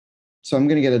so I'm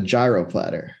gonna get a gyro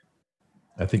platter.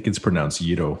 I think it's pronounced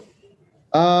gyro.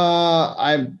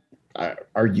 Are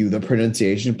you the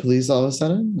pronunciation police all of a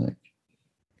sudden? Like,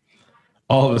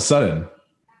 all of a sudden,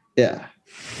 yeah.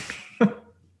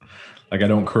 Like I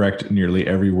don't correct nearly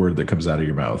every word that comes out of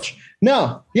your mouth.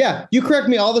 No, yeah, you correct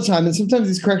me all the time, and sometimes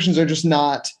these corrections are just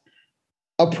not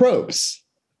appropriate.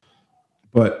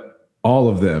 But all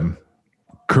of them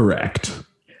correct.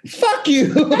 Fuck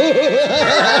you.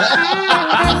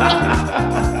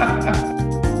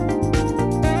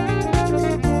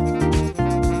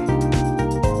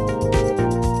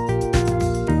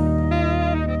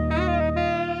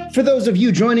 For those of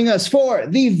you joining us for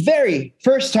the very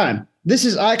first time, this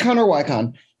is Icon or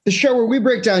Wycon, the show where we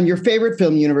break down your favorite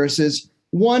film universes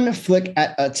one flick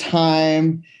at a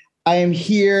time. I am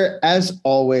here, as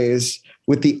always,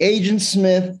 with the Agent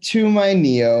Smith to my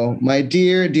Neo, my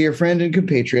dear, dear friend and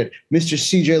compatriot, Mr.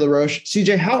 CJ LaRoche.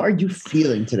 CJ, how are you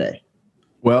feeling today?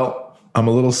 Well, I'm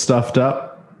a little stuffed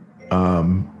up,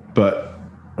 but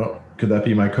could that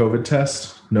be my COVID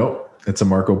test? Nope, it's a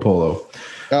Marco Polo.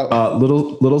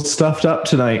 Little stuffed up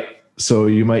tonight, so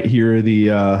you might hear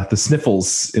the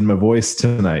sniffles in my voice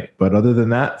tonight. But other than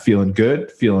that, feeling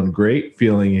good, feeling great,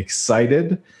 feeling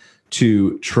excited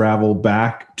to travel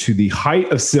back to the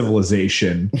height of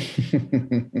civilization,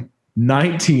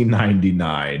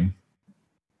 1999,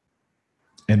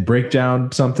 and break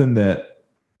down something that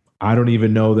I don't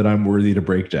even know that I'm worthy to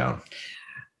break down.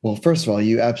 Well, first of all,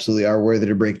 you absolutely are worthy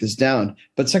to break this down.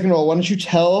 But second of all, why don't you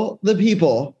tell the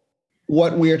people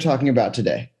what we are talking about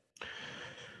today?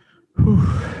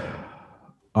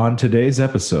 On today's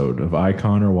episode of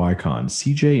Icon or Wycon,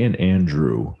 CJ and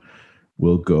Andrew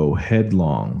will go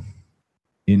headlong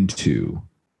into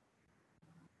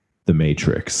The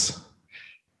Matrix.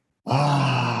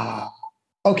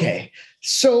 Okay.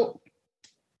 So,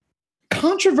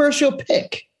 controversial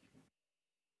pick.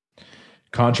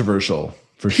 Controversial,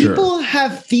 for sure. People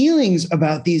have feelings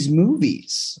about these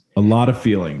movies. A lot of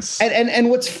feelings. And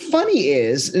what's funny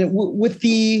is with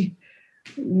the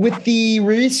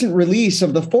recent release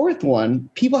of the fourth one,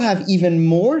 people have even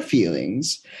more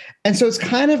feelings. And so it's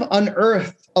kind of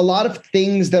unearthed a lot of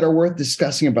things that are worth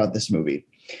discussing about this movie.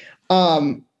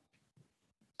 I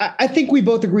think we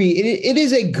both agree it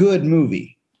is a good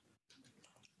movie.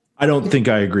 I don't think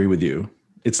I agree with you.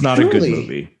 It's not Truly? A good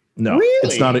movie. No,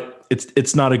 Really?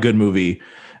 It's not a good movie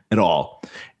at all.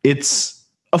 It's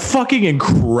a fucking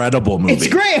incredible movie. It's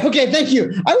great. Okay, thank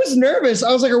you. I was nervous.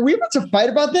 I was like, are we about to fight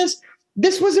about this?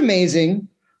 This was amazing.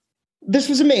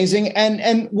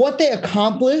 And what they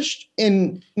accomplished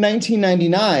in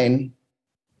 1999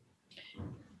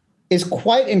 is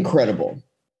quite incredible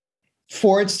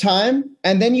for its time.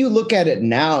 And then you look at it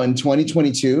now in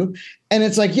 2022, and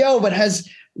it's like,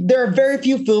 there are very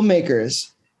few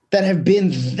filmmakers that have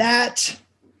been that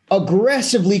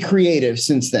aggressively creative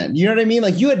since then. You know what I mean?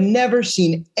 Like, you had never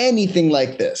seen anything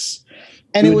like this.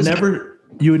 And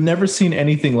you had never seen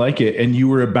anything like it, and you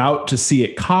were about to see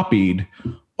it copied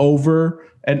over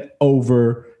and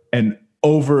over and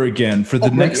over again for the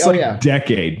next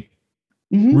decade.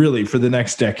 Mm-hmm. Really, for the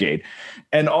next decade.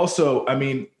 And also, I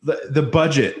mean, the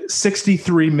budget,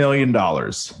 $63 million.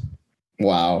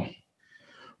 Wow.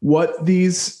 What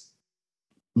these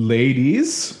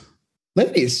ladies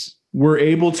were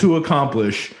able to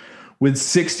accomplish with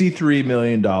 $63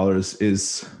 million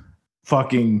is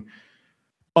fucking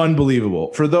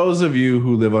unbelievable. For those of you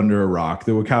who live under a rock,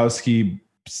 the Wachowski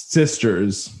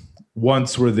sisters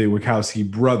once were the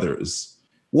Wachowski brothers.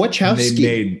 Wachowski. They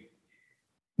made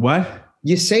what?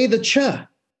 You say the ch.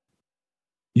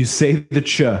 You say the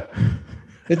ch.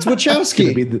 It's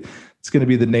Wachowski. It's going to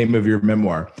be the name of your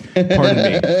memoir. Pardon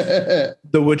me. The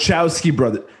Wachowski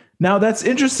brothers. Now that's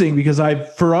interesting because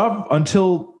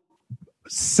until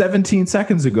 17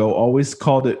 seconds ago, always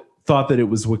thought that it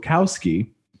was Wachowski.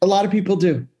 A lot of people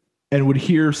do. And would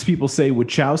hear people say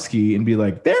Wachowski and be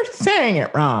like, they're saying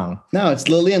it wrong. No, it's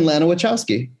Lily and Lana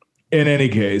Wachowski. In any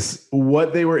case,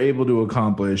 what they were able to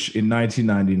accomplish in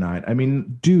 1999, I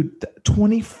mean, dude,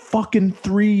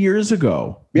 23 years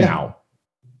ago now.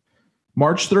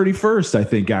 March 31st, I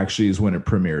think, actually, is when it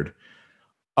premiered.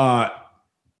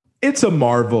 It's a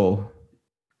marvel.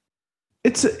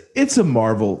 It's a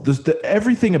marvel.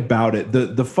 Everything about it,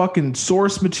 the fucking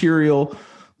source material.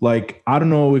 Like, I don't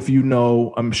know if you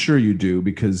know, I'm sure you do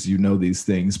because you know these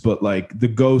things, but like the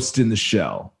Ghost in the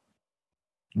Shell,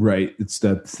 right?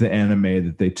 That's the anime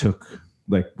that they took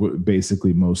like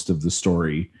basically most of the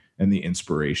story and the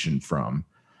inspiration from.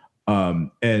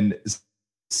 And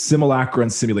Simulacra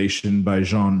and Simulation by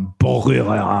Jean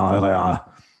Baudrillard.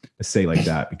 I say like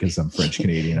that because I'm French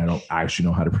Canadian. I don't actually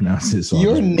know how to pronounce it. So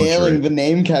you're nailing the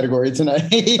name category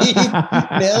tonight.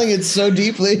 Nailing it so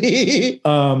deeply.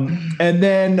 And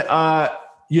then,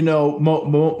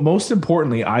 most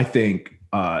importantly, I think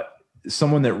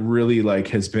someone that really like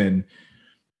has been,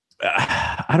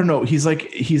 I don't know. He's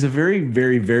a very,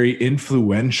 very, very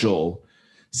influential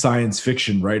science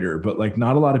fiction writer, but like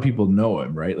not a lot of people know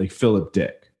him, right? Like Philip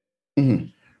Dick,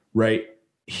 right?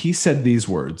 He said these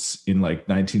words in like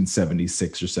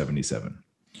 1976 or 77.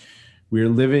 We are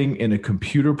living in a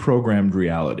computer programmed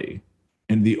reality,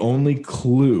 and the only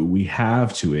clue we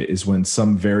have to it is when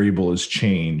some variable is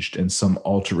changed and some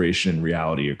alteration in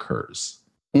reality occurs.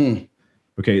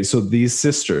 Okay, so these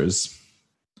sisters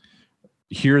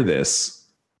hear this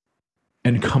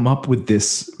and come up with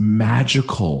this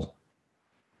magical,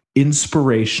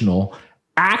 inspirational,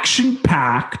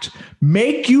 action-packed,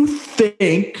 make you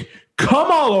think,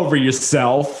 come all over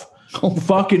yourself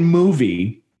fucking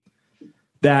movie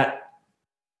that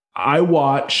I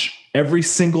watch every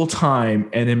single time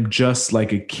and am just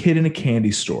like a kid in a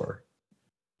candy store.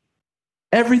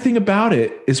 Everything about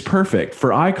it is perfect.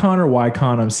 For Icon or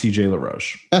Ycon, I'm CJ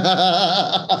LaRoche.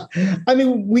 I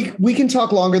mean, we can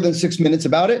talk longer than 6 minutes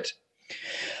about it.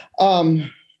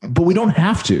 But we don't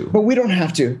have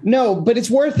to. No, but it's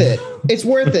worth it. It's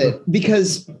worth it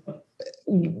because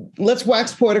let's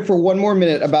wax poetic for one more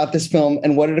minute about this film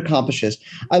and what it accomplishes.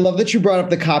 I love that you brought up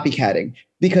the copycatting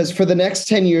because for the next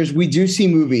 10 years, we do see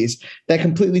movies that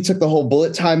completely took the whole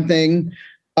bullet time thing.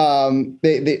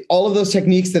 They all of those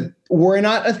techniques that were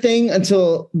not a thing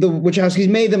until the Wachowskis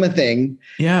made them a thing.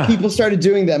 Yeah. People started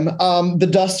doing them. The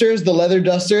dusters, the leather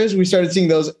dusters, we started seeing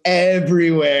those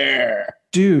everywhere.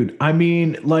 Dude, I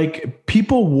mean, like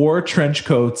people wore trench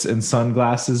coats and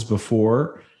sunglasses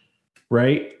before,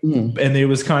 right? And it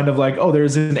was kind of like, oh,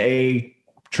 there's an A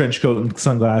trench coat and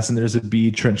sunglass, and there's a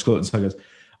B trench coat and sunglass.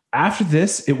 After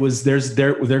this, it was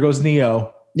there goes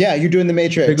Neo. Yeah, you're doing the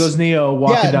Matrix. There goes Neo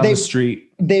walking down the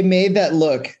street. They made that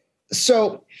look.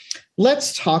 So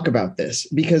let's talk about this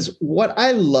because what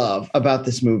I love about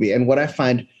this movie and what I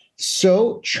find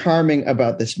so charming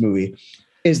about this movie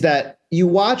is that you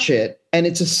watch it and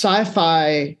it's a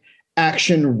sci-fi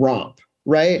action romp,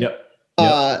 right? Yep.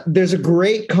 There's a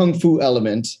great kung fu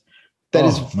element that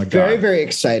is very, very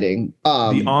exciting.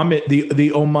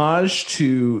 The homage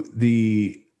to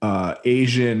the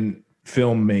Asian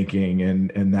filmmaking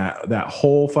and that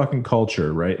whole fucking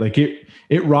culture, right? Like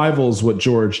it rivals what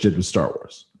George did with Star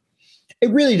Wars. It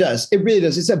really does.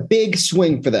 It's a big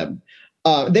swing for them.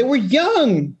 They were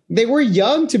young.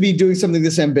 To be doing something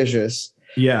this ambitious.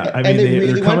 Yeah, I mean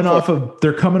they're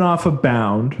coming off of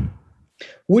Bound,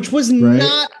 which was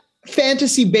not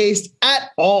fantasy based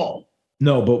at all.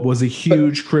 No, but was a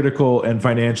huge critical and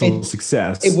financial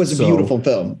success. It was a beautiful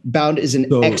film. Bound is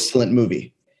an excellent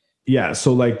movie. Yeah,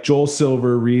 so like Joel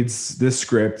Silver reads this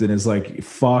script and is like,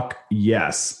 fuck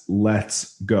yes,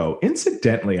 let's go.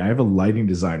 Incidentally, I have a lighting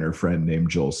designer friend named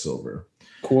Joel Silver.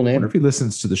 Cool name. I wonder if he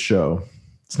listens to the show.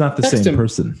 It's not the same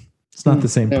person. It's not the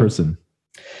same person.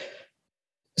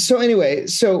 So anyway,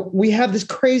 we have this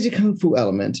crazy kung fu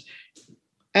element.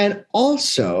 And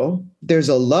also there's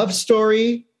a love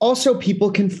story. Also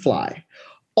people can fly.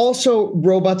 Also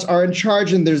robots are in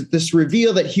charge. And there's this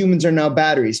reveal that humans are now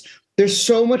batteries. There's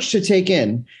so much to take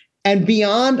in. And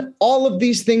beyond all of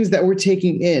these things that we're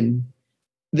taking in,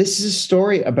 this is a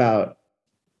story about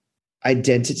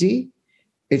identity.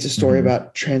 It's a story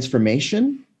about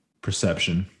transformation.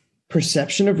 Perception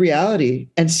of reality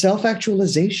and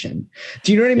self-actualization.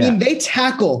 Do you know what I mean? They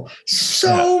tackle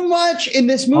so much in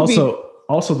this movie.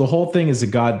 Also, the whole thing is a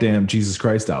goddamn Jesus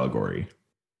Christ allegory.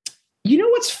 You know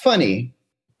what's funny?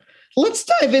 Let's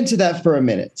dive into that for a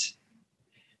minute.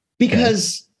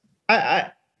 Because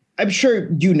I'm sure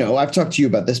you know, I've talked to you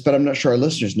about this, but I'm not sure our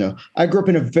listeners know. I grew up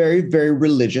in a very, very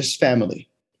religious family.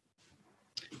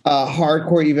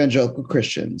 Hardcore evangelical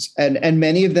Christians. And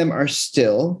many of them are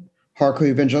still hardcore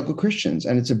evangelical Christians,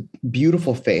 and it's a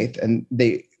beautiful faith. And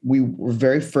we were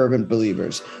very fervent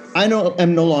believers. I'm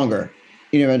no longer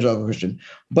an evangelical Christian,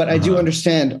 but I do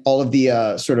understand all of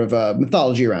the sort of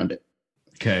mythology around it.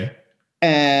 Okay.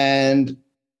 And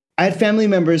I had family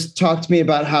members talk to me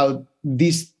about how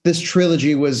this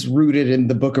trilogy was rooted in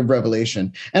the Book of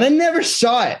Revelation, and I never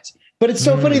saw it. But it's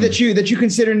so funny that you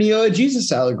consider Neo a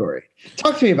Jesus allegory.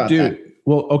 Talk to me about that.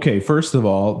 Well, okay. First of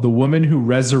all, the woman who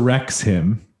resurrects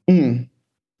him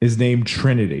is named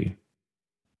Trinity.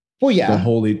 Well, yeah.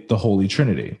 The Holy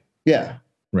Trinity. Yeah.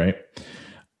 Right.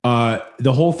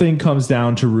 The whole thing comes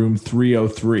down to room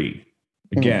 303.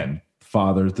 Again,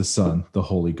 Father, the Son, the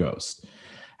Holy Ghost.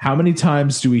 How many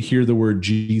times do we hear the word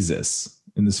Jesus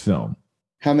in this film?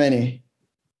 How many?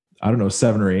 I don't know,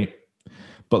 7 or 8.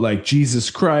 But like Jesus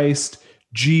Christ,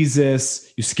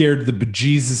 Jesus, you scared the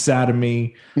bejesus out of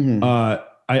me. Mm-hmm.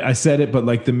 I said it, but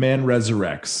like the man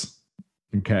resurrects.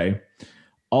 Okay.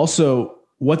 Also,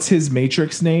 what's his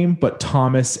Matrix name? But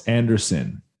Thomas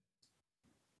Anderson.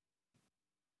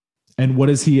 And what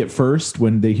is he at first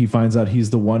when he finds out he's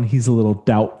the one? He's a little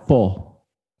doubtful.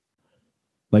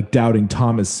 Like doubting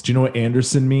Thomas. Do you know what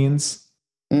Anderson means?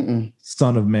 Mm-mm.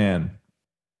 Son of man.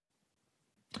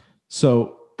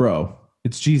 So, bro,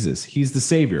 it's Jesus. He's the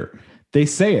savior. They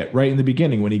say it right in the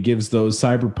beginning when he gives those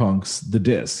cyberpunks the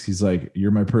disc. He's like, you're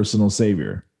my personal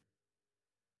savior.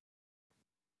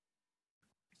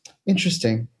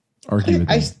 Interesting. Argue with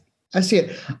me. I see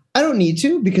it. I don't need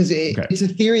to because it's a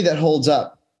theory that holds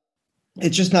up.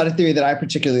 It's just not a theory that I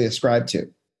particularly ascribe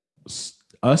to.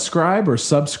 Ascribe or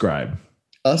subscribe?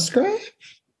 Ascribe?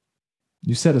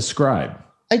 You said ascribe.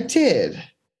 I did.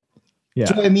 Yeah.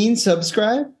 Do I mean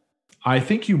subscribe? I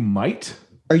think you might.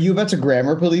 Are you about to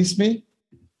grammar police me?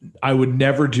 I would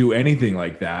never do anything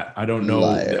like that. I don't know.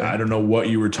 Liar. I don't know what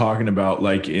you were talking about,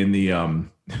 like in the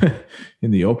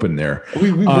in the open there.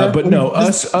 But no,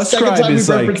 ascribe second time is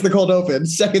we like referenced the cold open.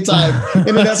 Second time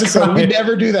in an episode, we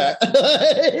never do that.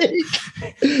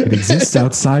 It exists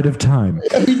outside of time.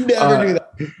 We never do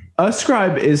that.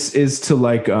 Ascribe is to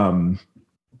like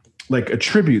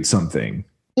attribute something.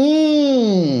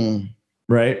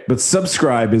 Right? But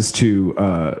subscribe is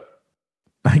to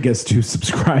I guess to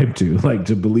subscribe to, like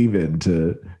to believe in,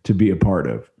 to be a part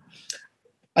of.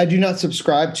 I do not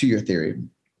subscribe to your theory.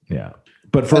 Yeah.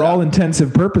 But for all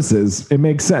intensive purposes, it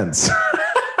makes sense.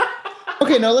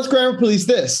 Okay, now let's grammar police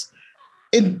this.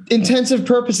 Intensive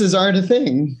purposes aren't a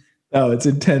thing. Oh, it's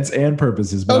intense and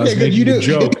purposes. But okay, good. You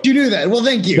do. You knew that. Well,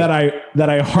 thank you. That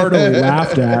I heartily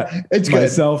laughed at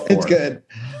myself for. It's good.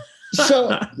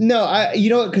 So no,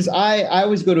 you know what? Because I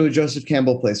always go to a Joseph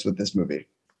Campbell place with this movie.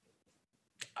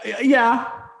 Yeah,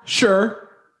 sure.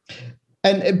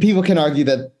 And people can argue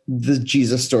that the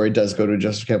Jesus story does go to a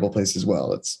Joseph Campbell place as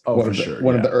well. It's one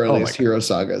of the earliest hero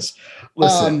sagas.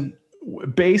 Listen,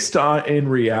 based on in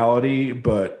reality,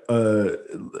 but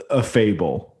a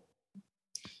fable.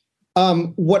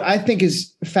 What I think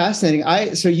is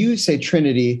fascinating, so you say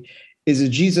Trinity is a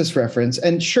Jesus reference,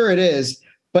 and sure it is,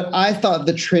 but I thought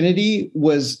the Trinity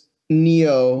was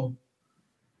Neo,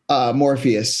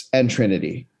 Morpheus, and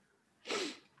Trinity.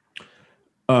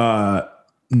 No.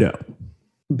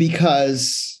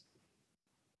 Because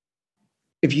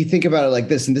if you think about it like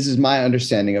this, and this is my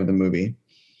understanding of the movie,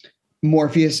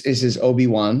 Morpheus is his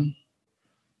Obi-Wan.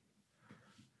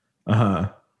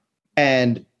 Uh-huh.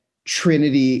 And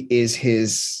Trinity is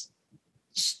his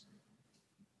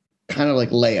kind of like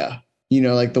Leia,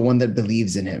 like the one that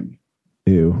believes in him.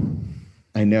 Ew.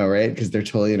 I know, right? Because they're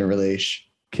totally in a relation.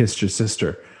 Kissed your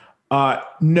sister.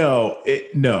 No.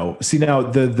 See, now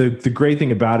the great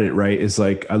thing about it, right, is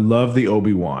like I love the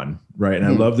Obi-Wan, right, and I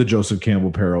love the Joseph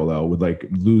Campbell parallel with like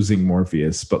losing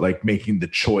Morpheus, but like making the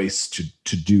choice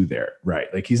to do there,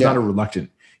 right? Like he's a reluctant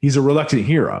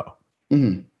hero,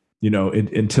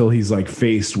 until he's like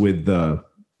faced with the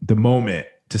moment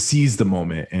to seize the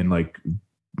moment and like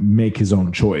make his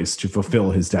own choice to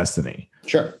fulfill his destiny.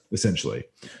 Sure, essentially.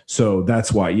 So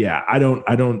that's why, I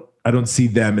don't see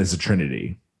them as a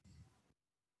trinity.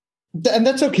 And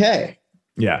that's okay.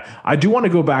 Yeah. I do want to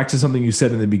go back to something you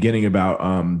said in the beginning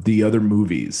about the other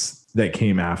movies that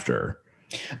came after.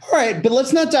 All right, but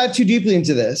let's not dive too deeply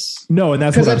into this. No, and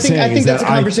that's what I'm saying. I think that's a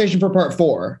conversation for part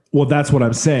 4. Well, that's what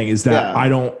I'm saying is that I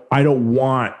don't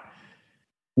want,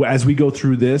 as we go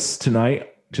through this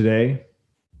today,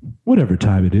 whatever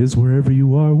time it is, wherever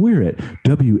you are, we're at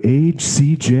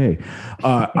WHCJ.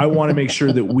 I want to make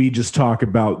sure that we just talk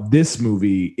about this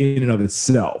movie in and of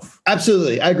itself.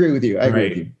 Absolutely. I agree with you. I agree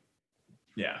with you.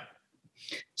 Yeah.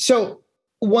 So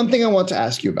one thing I want to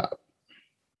ask you about.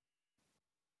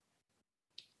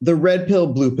 The red pill,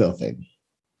 blue pill thing.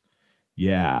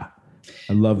 Yeah.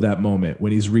 I love that moment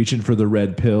when he's reaching for the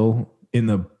red pill in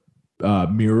the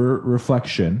mirror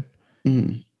reflection.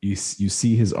 Mm-hmm. You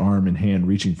see his arm and hand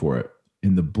reaching for it.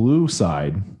 In the blue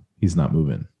side, he's not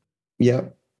moving.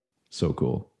 Yep. So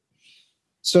cool.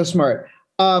 So smart.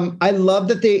 I love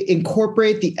that they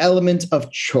incorporate the element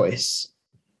of choice.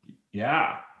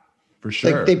 Yeah, for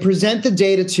sure. Like they present the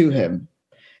data to him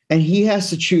and he has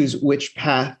to choose which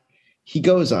path he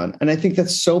goes on. And I think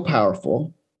that's so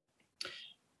powerful.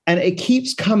 And it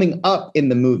keeps coming up in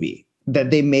the movie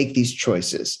that they make these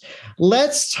choices.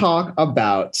 Let's talk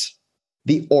about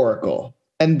the Oracle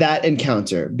and that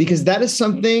encounter, because that is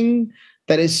something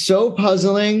that is so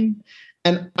puzzling.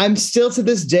 And I'm still to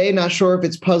this day not sure if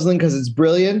it's puzzling because it's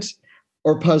brilliant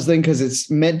or puzzling because it's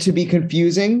meant to be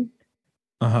confusing.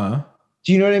 Uh-huh.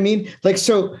 Do you know what I mean? Like,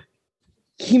 so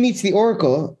he meets the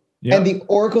Oracle and the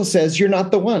Oracle says, you're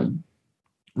not the one.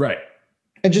 Right.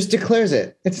 And just declares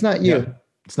it. It's not you. Yeah.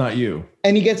 It's not you.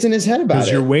 And he gets in his head about it.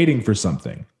 Because you're waiting for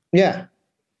something. Yeah.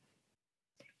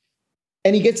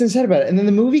 And he gets in his head about it. And then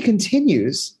the movie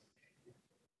continues.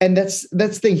 And that's the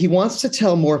thing. He wants to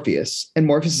tell Morpheus. And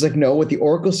Morpheus is like, no, what the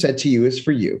Oracle said to you is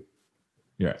for you.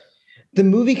 Yeah. The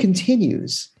movie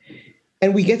continues.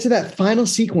 And we get to that final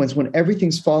sequence when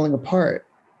everything's falling apart.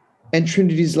 And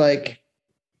Trinity's like,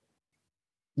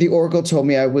 the Oracle told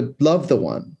me I would love the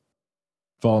one.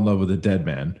 Fall in love with a dead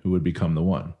man who would become the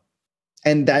one.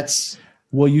 And that's...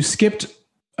 Well, you skipped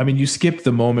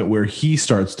the moment where he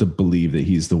starts to believe that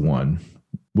he's the one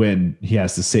when he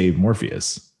has to save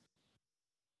Morpheus.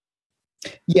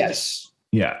 Yes.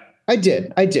 Yeah. I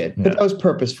did. But that was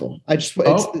purposeful.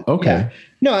 Okay. Yeah.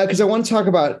 No, because I want to talk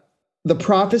about the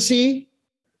prophecy.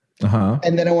 Uh-huh.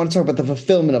 And then I want to talk about the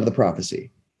fulfillment of the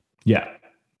prophecy. Yeah.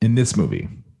 In this movie.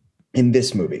 And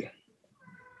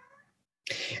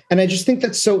I just think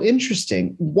that's so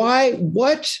interesting.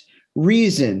 What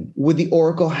reason would the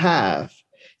Oracle have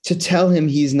to tell him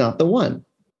he's not the one?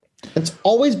 That's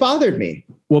always bothered me.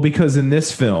 Well, because in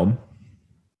this film,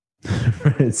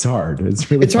 it's hard.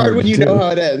 It's hard when you know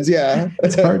how it ends. Yeah.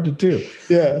 It's hard to do.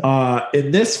 Yeah.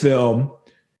 In this film,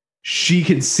 she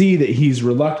can see that he's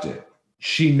reluctant.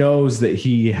 She knows that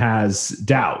he has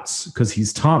doubts because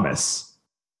he's Thomas.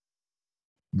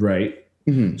 Right.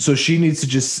 Mm-hmm. So she needs to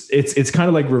just, it's kind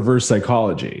of like reverse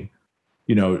psychology,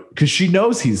 you know, because she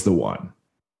knows he's the one,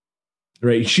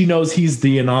 right? She knows he's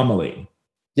the anomaly.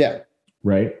 Yeah.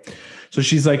 Right. So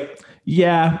she's like,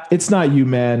 yeah, it's not you,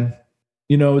 man.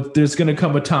 You know, there's going to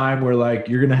come a time where like,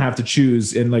 you're going to have to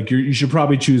choose, and like, you should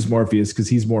probably choose Morpheus because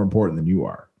he's more important than you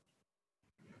are.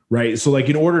 Right. So like,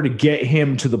 in order to get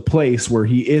him to the place where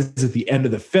he is at the end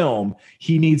of the film,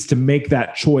 he needs to make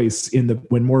that choice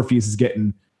when Morpheus is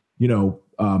getting, you know,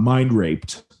 mind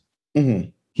raped. Mm-hmm.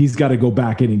 He's got to go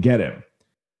back in and get him.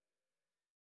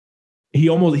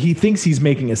 He thinks he's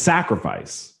making a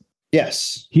sacrifice.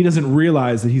 Yes. He doesn't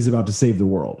realize that he's about to save the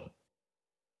world.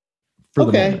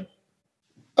 Okay.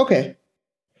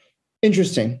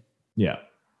 Interesting. Yeah.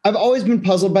 I've always been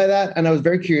puzzled by that, and I was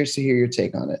very curious to hear your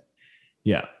take on it.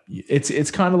 Yeah.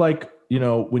 It's kind of like, you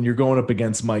know, when you're going up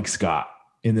against Mike Scott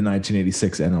in the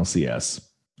 1986 NLCS.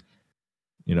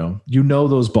 You know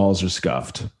those balls are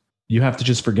scuffed. You have to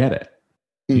just forget it.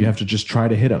 You have to just try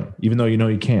to hit them, even though you know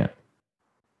you can't.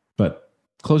 But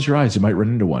close your eyes. You might run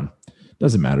into one.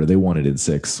 Doesn't matter. They won it in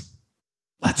 6.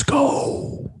 Let's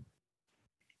go.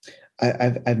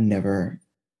 I've never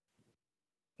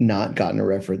not gotten a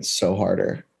reference so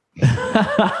harder.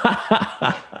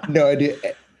 No idea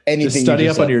anything. Just study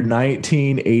up on your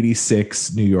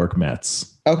 1986 New York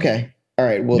Mets. Okay. All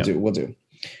right. We'll do.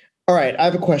 All right. I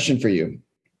have a question for you.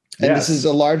 And This is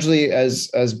a largely, as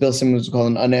Bill Simmons would call,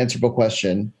 an unanswerable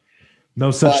question. No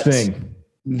such thing.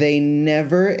 They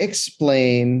never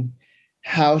explain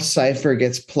how Cypher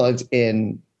gets plugged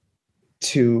in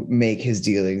to make his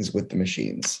dealings with the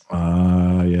machines.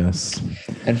 Yes.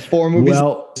 And 4 movies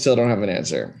still don't have an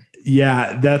answer.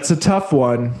 Yeah, that's a tough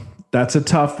one. So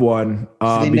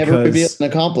they never reveal an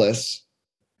accomplice.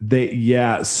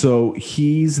 So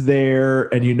he's there,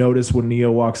 and you notice when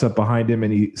Neo walks up behind him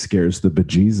and he scares the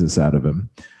bejesus out of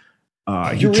him.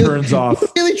 He turns off.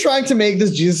 You're really trying to make this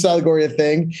Jesus allegory a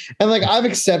thing. And like, I've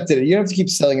accepted it. You don't have to keep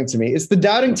selling it to me. It's the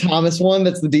Doubting Thomas one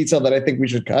that's the detail that I think we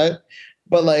should cut.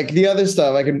 But like the other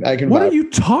stuff, I can. What are you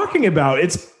talking about?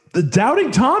 It's the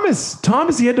Doubting Thomas.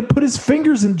 He had to put his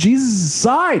fingers in Jesus'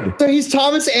 side. So he's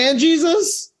Thomas and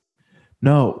Jesus?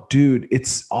 No, dude,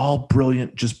 it's all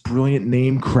brilliant, just brilliant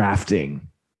name crafting.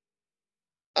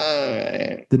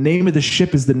 The name of the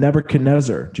ship is the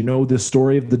Nebuchadnezzar. Do you know the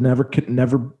story of the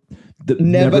Nebuchadnezzar?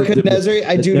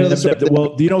 I do know the story.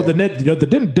 Well,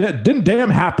 the didn't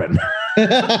damn happen.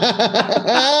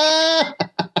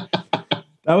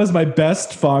 That was my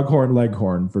best Foghorn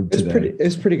Leghorn for today.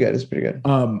 It's pretty good.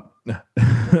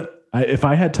 If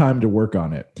I had time to work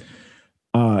on it.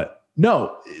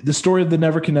 No, the story of the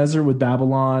Nebuchadnezzar with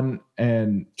Babylon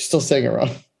and... Still saying it wrong.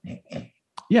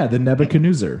 Yeah, the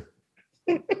Nebuchadnezzar.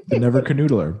 The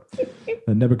Nebuchadnezzar.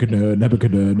 The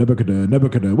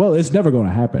Nebuchadnezzar. Well, it's never going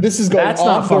to happen. This is going That's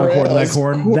not Foghorn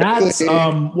Leghorn. Quickly. That's,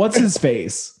 what's his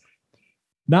face?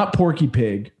 Not Porky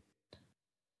Pig.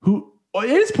 It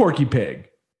is Porky Pig.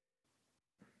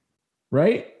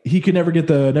 Right? He could never get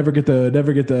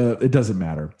the, it doesn't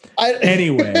matter.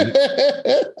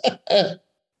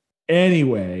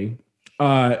 Anyway,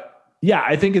 I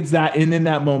think it's that. And in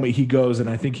that moment he goes, and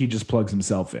I think he just plugs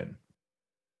himself in.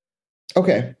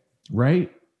 Okay.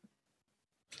 Right?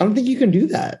 I don't think you can do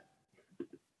that.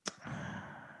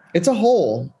 It's a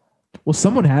hole. Well,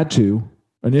 someone had to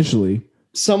initially.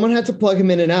 Someone had to plug him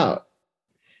in and out.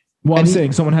 Well, I'm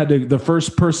saying someone had to, the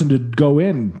first person to go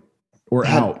in or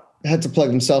out. Had to plug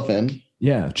himself in.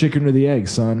 Yeah. Chicken or the egg,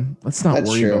 son. Let's not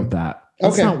worry about that.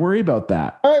 Let's not worry about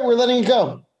that. All right. We're letting it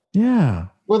go. Yeah.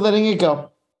 We're letting it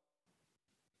go.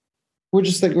 We're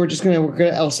gonna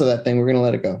Elsa that thing. We're gonna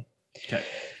let it go. Okay.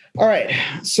 All right.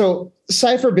 So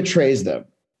Cypher betrays them.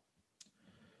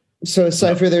 So is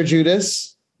Cypher their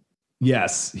Judas?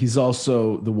 Yes. He's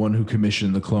also the one who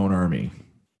commissioned the clone army.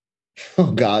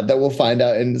 Oh God, that we'll find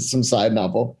out in some side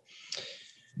novel.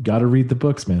 Got to read the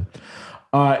books, man.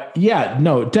 Yeah,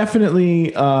 no,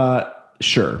 definitely.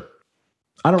 Sure.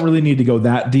 I don't really need to go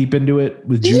that deep into it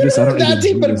with Judas. I don't need that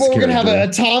deep, but we're gonna have a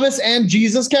Thomas and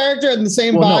Jesus character in the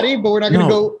same body, but we're not gonna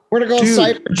go. We're gonna go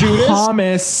Cypher Judas.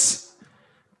 Thomas,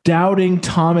 doubting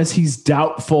Thomas. He's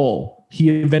doubtful. He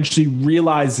eventually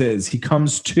realizes. He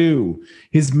comes to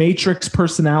his Matrix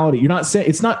personality. You're not saying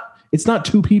it's not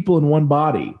two people in one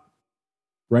body,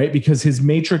 right? Because his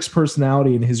Matrix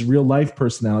personality and his real life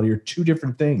personality are two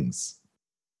different things.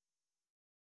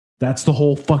 That's the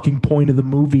whole fucking point of the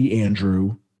movie,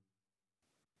 Andrew.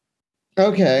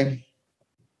 Okay.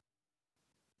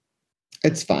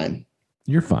 It's fine.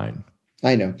 You're fine.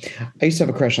 I know. I used to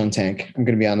have a crush on Tank. I'm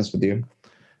going to be honest with you.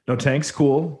 No, Tank's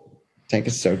cool. Tank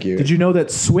is so cute. Did you know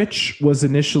that Switch was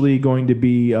initially going to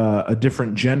be a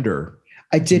different gender?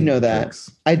 I did know that.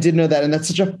 I did know that. And that's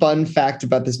such a fun fact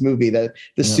about this movie that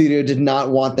the studio did not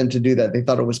want them to do that. They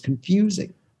thought it was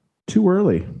confusing. Too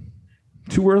early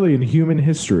in human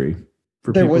history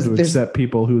for people to accept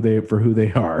people for who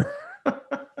they are.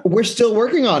 We're still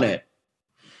working on it.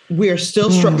 We are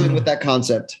still struggling with that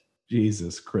concept.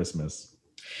 Jesus Christmas.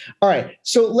 All right.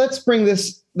 So let's bring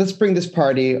this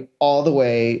party all the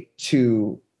way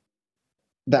to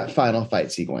that final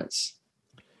fight sequence.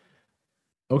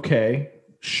 Okay,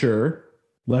 sure.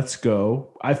 Let's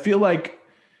go. I feel like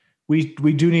we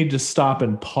do need to stop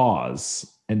and pause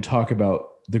and talk about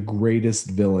the greatest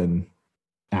villain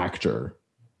actor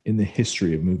in the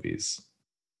history of movies.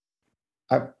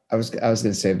 I was going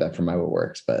to save that for my What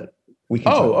Works, but we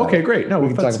can. Okay, great. No, we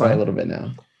can talk about it a little bit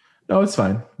now. No, it's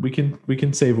fine. We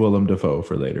can save Willem Dafoe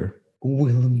for later.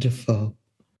 Willem Dafoe.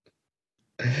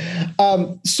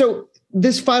 So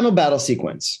this final battle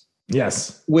sequence.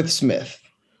 Yes. With Smith.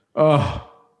 Oh,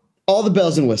 all the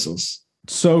bells and whistles.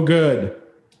 So good.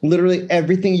 Literally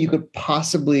everything you could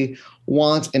possibly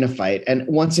want in a fight. And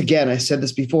once again, I said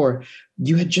this before,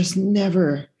 you had just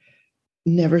never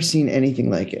seen anything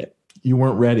like it. You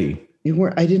weren't ready.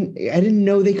 I didn't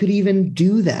know they could even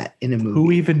do that in a movie.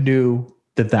 Who even knew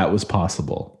that was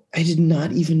possible? I did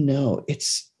not even know.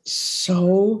 It's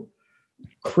so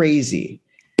crazy.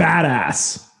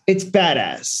 Badass. It's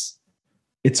badass.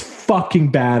 It's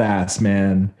fucking badass,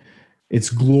 man.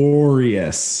 It's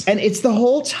glorious. And it's the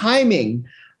whole timing.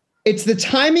 It's the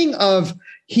timing of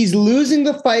he's losing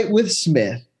the fight with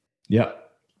Smith.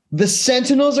 Yep. The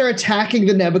Sentinels are attacking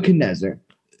the Nebuchadnezzar.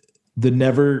 The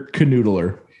Never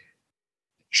Canoodler.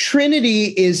 Trinity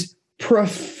is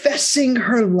professing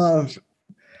her love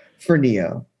for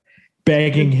Neo.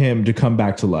 Begging him to come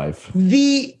back to life.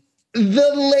 The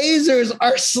lasers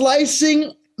are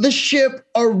slicing the ship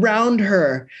around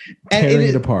her. And tearing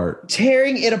it apart.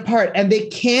 Tearing it apart. And they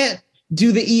can't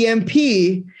do the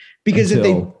EMP because if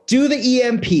they do the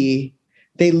EMP,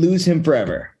 they lose him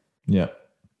forever. Yeah.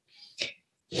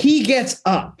 He gets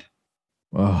up.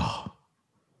 Oh.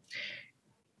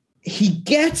 He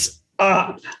gets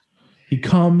up. He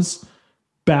comes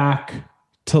back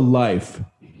to life.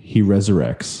 He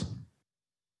resurrects.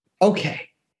 Okay.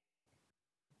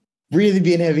 Really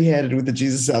being heavy-handed with the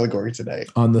Jesus allegory today.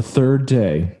 On the third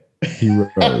day, he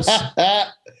rose.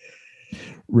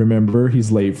 Remember,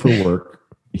 he's late for work.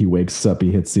 He wakes up.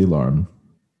 He hits the alarm.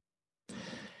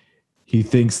 He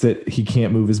thinks that he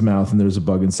can't move his mouth and there's a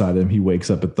bug inside him. He wakes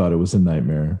up and thought it was a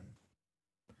nightmare.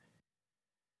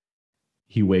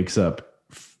 He wakes up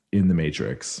in the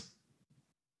Matrix.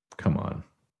 Come on.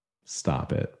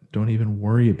 Stop it. Don't even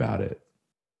worry about it.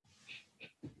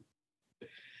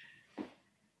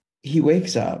 He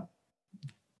wakes up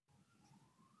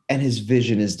and his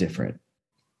vision is different.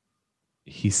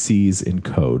 He sees in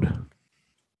code.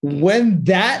 When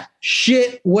that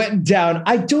shit went down,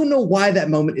 I don't know why that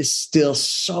moment is still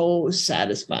so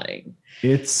satisfying.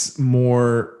 It's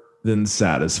more than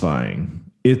satisfying.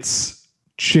 It's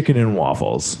chicken and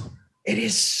waffles. It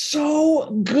is so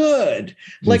good.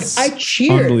 Like, I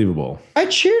cheered. Unbelievable. I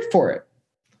cheered for it.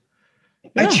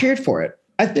 Yeah. I cheered for it.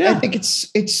 I think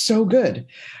it's so good.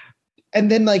 And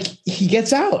then like he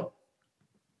gets out.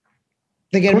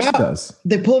 They get him out.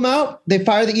 They pull him out. They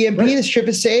fire the EMP. Right. The ship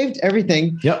is saved.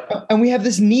 Everything. Yep. And we have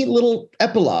this neat little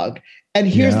epilogue. And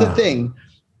here's the thing: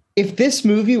 if this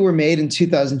movie were made in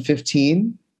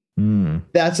 2015,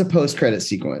 that's a post-credit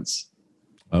sequence.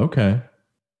 Okay.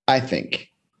 I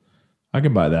think I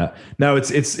can buy that. Now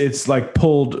it's like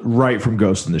pulled right from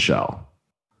Ghost in the Shell.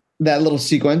 That little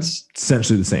sequence,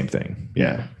 essentially the same thing.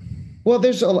 Yeah. Well,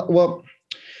 here's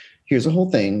a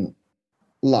whole thing.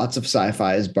 Lots of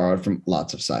sci-fi is borrowed from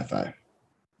lots of sci-fi.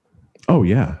 Oh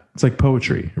yeah, it's like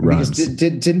poetry. It rhymes.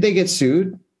 Didn't they get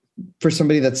sued for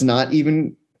somebody that's not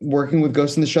even working with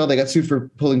Ghost in the Shell? They got sued for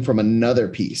pulling from another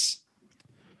piece.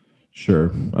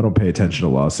 Sure, I don't pay attention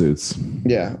to lawsuits.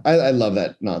 Yeah, I love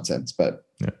that nonsense, but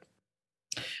yeah.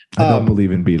 I don't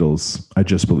believe in Beatles. I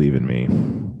just believe in me.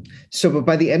 So, but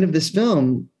by the end of this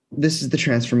film, this is the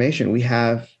transformation. We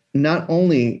have not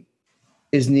only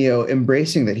is Neo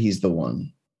embracing that he's the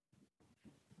one,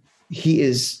 he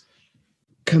is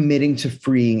committing to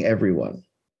freeing everyone.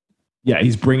 Yeah,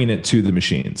 he's bringing it to the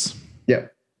machines.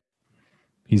 Yep.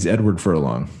 He's Edward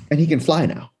Furlong. And he can fly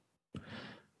now.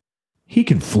 He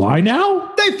can fly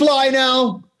now? They fly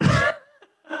now.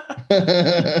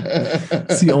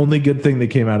 It's the only good thing that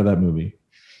came out of that movie.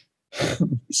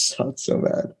 Sounds so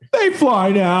bad. They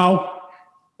fly now.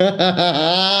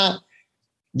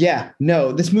 Yeah,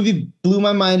 no, this movie blew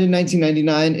my mind in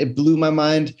 1999. It blew my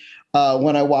mind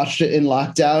when I watched it in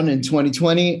lockdown in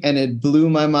 2020. And it blew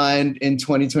my mind in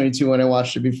 2022 when I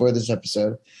watched it before this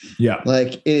episode. Yeah.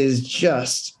 Like, it is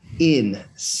just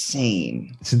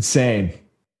insane. It's insane.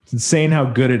 It's insane how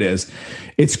good it is.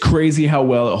 It's crazy how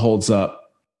well it holds up.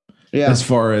 Yeah. As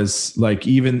far as like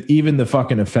even the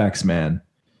fucking effects, man.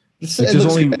 Like,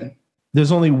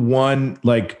 there's only one,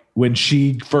 like when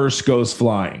she first goes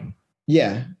flying.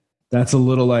 Yeah. That's a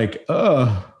little like, it's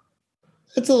a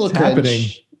little cringe. Happening.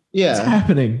 Yeah. It's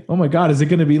happening. Oh my God. Is it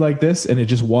going to be like this? And it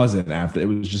just wasn't after. It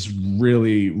was just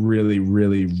really, really,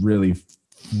 really, really,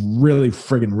 really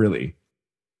friggin' really.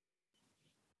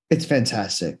 It's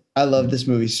fantastic. I love this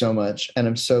movie so much. And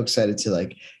I'm so excited to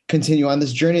like continue on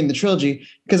this journey in the trilogy.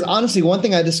 Because honestly, one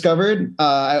thing I discovered,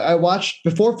 I watched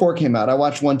before 4 came out, I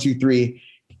watched 1, 2, 3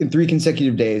 in 3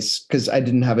 consecutive days because I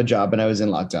didn't have a job and I was in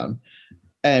lockdown.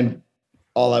 And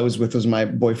all I was with was my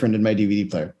boyfriend and my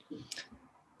DVD player.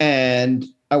 And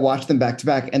I watched them back to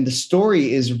back. And the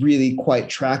story is really quite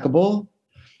trackable.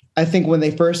 I think when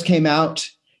they first came out,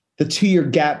 the 2-year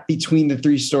gap between the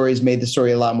 3 stories made the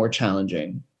story a lot more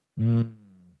challenging.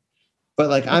 But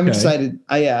like, I'm excited.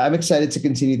 I'm excited to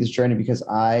continue this journey because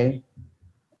I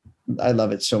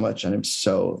love it so much and I'm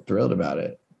so thrilled about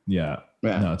it. Yeah.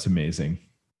 No, it's amazing.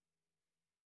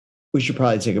 We should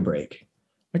probably take a break.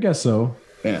 I guess so.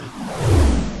 Yeah.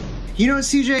 You know what,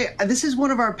 CJ? This is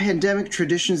one of our pandemic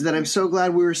traditions that I'm so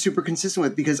glad we were super consistent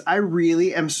with because I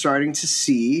really am starting to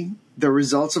see the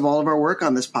results of all of our work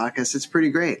on this podcast. It's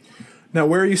pretty great. Now,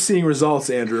 where are you seeing results,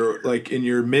 Andrew? Like in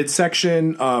your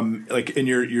midsection, like in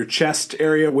your chest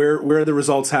area? Where are the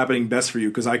results happening best for you?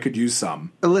 Because I could use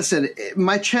some. Listen,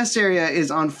 my chest area is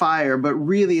on fire, but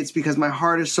really it's because my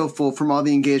heart is so full from all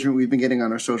the engagement we've been getting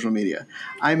on our social media.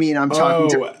 I mean, I'm talking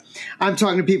to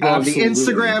people absolutely. On the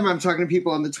Instagram, I'm talking to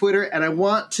people on the Twitter, and I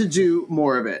want to do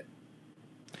more of it.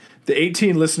 The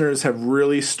 18 listeners have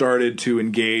really started to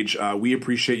engage. We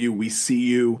appreciate you. We see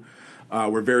you.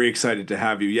 We're very excited to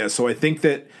have you. Yeah, so I think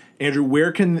that, Andrew,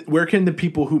 where can the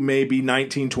people who may be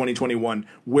 19, 20, 21,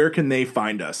 where can they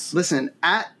find us? Listen,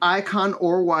 at Icon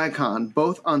or Ycon,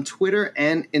 both on Twitter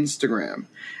and Instagram.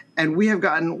 And we have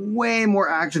gotten way more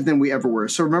active than we ever were.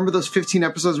 So remember those 15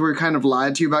 episodes where we kind of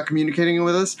lied to you about communicating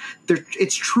with us?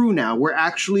 It's true now. We're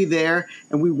actually there,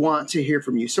 and we want to hear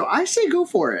from you. So I say go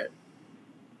for it.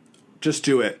 Just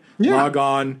do it. Yeah. Log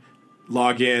on,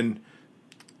 log in,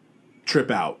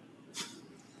 trip out.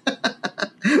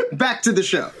 Back to the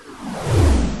show.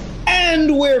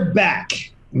 And we're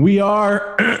back. We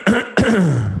are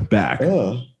back.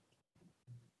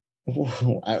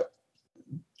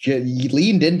 You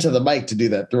leaned into the mic to do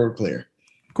that throat clear.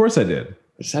 Of course I did.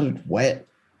 It sounded wet.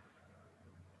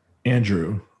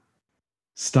 Andrew,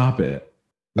 stop it.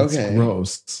 That's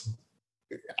gross.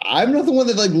 I'm not the one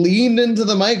that like leaned into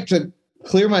the mic to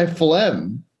clear my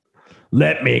phlegm.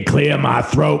 Let me clear my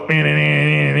throat. All right.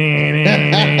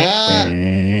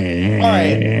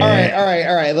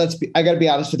 I gotta be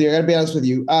honest with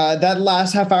you. That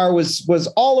last half hour was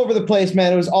all over the place,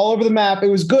 man. It was all over the map. It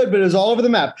was good, but it was all over the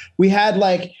map. We had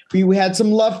we had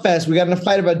some love fest. We got in a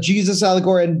fight about Jesus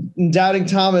allegory and doubting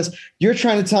Thomas. You're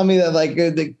trying to tell me that like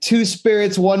the 2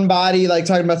 spirits, 1 body, like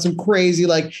talking about some crazy,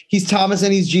 like he's Thomas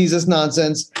and he's Jesus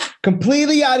nonsense.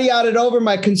 completely yada-yada'd over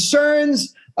my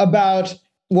concerns about,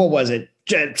 what was it?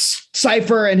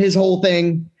 Cypher and his whole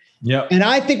thing. Yep. And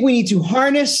I think we need to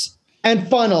harness and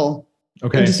funnel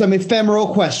into some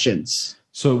ephemeral questions.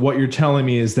 So what you're telling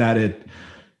me is that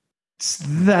it's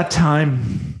that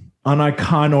time on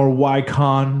Icon or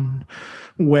Ycon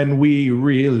when we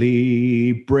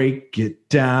really break it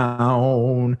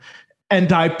down.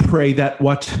 And I pray that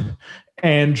what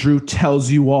Andrew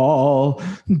tells you all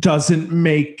doesn't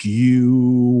make you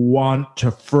want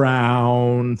to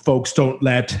frown. Folks, don't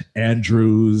let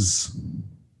Andrew's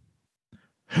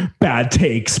bad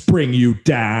takes bring you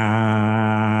down.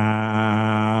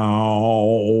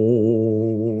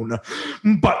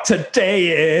 But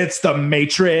today it's The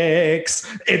Matrix.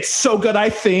 It's so good, I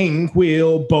think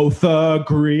we'll both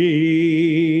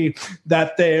agree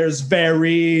that there's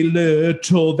very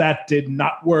little that did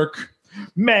not work.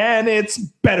 Man, it's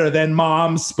better than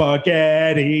mom's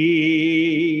spaghetti.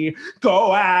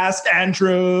 Go ask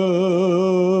Andrew.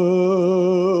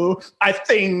 I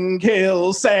think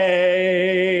he'll say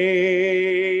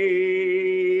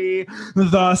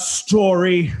the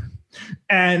story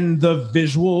and the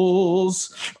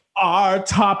visuals are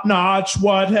top notch.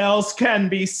 What else can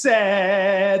be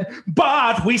said?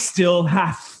 But we still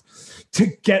have to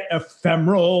get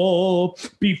ephemeral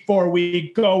before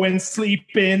we go and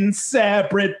sleep in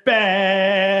separate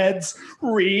beds.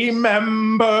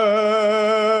 Remember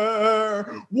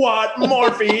what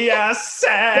Morpheus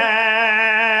said.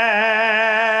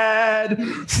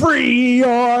 Free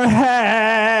your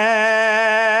head.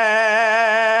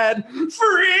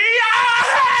 Free your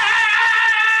head.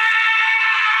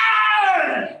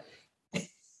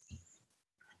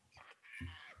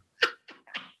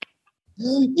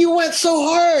 You went so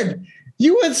hard.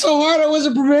 I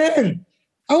wasn't prepared.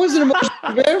 I wasn't emotionally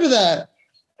prepared for that.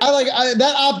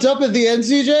 That opt up at the end,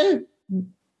 CJ.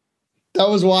 That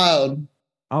was wild.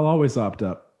 I'll always opt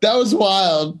up. That was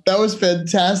wild. That was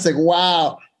fantastic.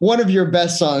 Wow. One of your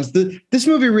best songs. This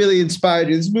movie really inspired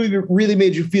you. This movie really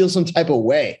made you feel some type of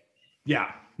way.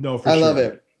 Yeah. No, for sure. I love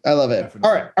it. Definitely.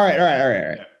 All right.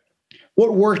 Yeah.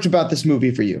 What worked about this movie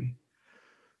for you?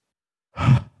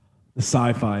 The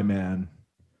sci-fi, man.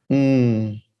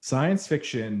 Science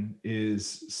fiction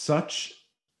is such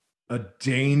a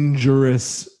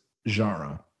dangerous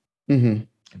genre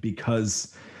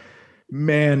because,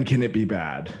 man, can it be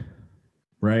bad,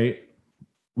 right?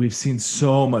 We've seen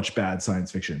so much bad science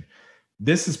fiction.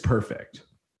 This is perfect.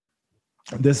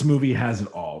 This movie has it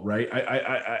all, right?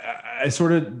 I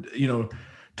sort of,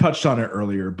 touched on it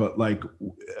earlier, but like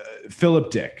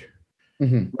Philip Dick.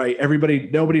 Right.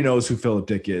 Nobody knows who Philip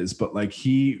Dick is, but like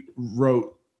he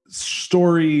wrote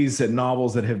stories and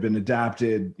novels that have been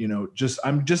adapted,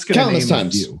 I'm just going to name a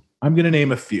few. I'm going to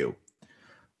name a few.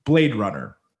 Blade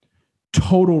Runner,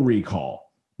 Total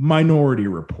Recall, Minority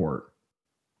Report,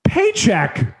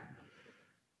 Paycheck,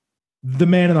 The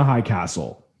Man in the High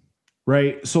Castle.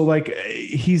 Right. So like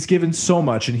he's given so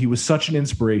much and he was such an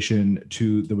inspiration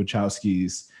to the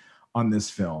Wachowskis on this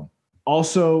film.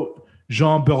 Also,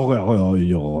 Jean Baudrillard.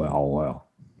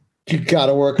 You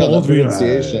gotta work on the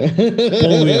pronunciation.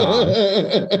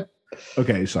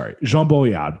 Okay, sorry, Jean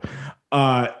Baudrillard.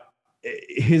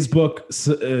 His book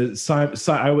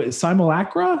Simulacra,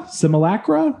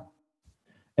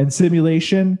 and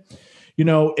Simulation.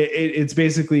 It's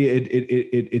basically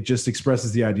it just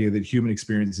expresses the idea that human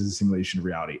experience is a simulation of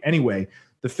reality. Anyway,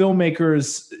 the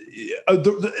filmmakers,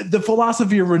 the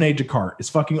philosophy of Rene Descartes is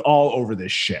fucking all over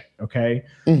this shit, okay?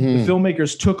 The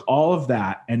filmmakers took all of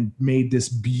that and made this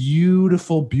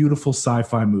beautiful, beautiful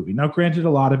sci-fi movie. Now, granted,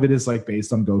 a lot of it is like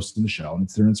based on Ghost in the Shell, and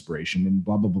it's their inspiration and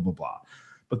blah, blah, blah, blah, blah.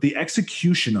 But the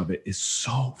execution of it is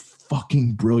so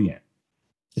fucking brilliant.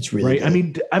 It's really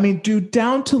right. Good. I mean, dude,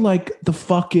 down to like the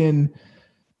fucking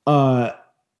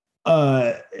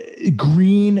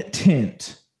green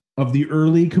tint of the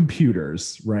early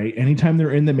computers, right? Anytime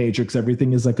they're in the Matrix,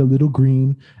 everything is like a little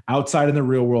green. Outside in the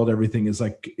real world, everything is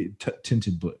like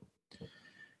tinted blue.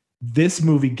 This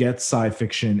movie gets sci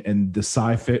fiction, and the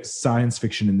science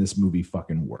fiction in this movie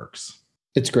fucking works.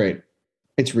 It's great.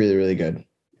 It's really, really good.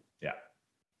 Yeah,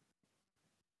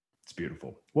 it's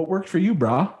beautiful. What worked for you,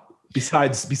 brah?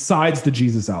 Besides the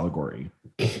Jesus allegory,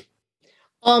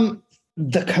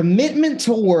 the commitment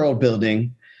to world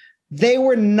building. They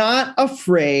were not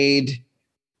afraid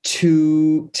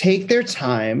to take their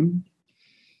time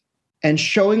and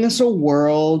showing us a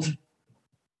world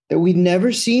that we'd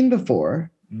never seen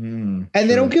before. And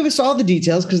they don't give us all the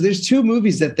details because there's 2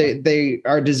 movies that they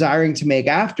are desiring to make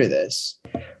after this.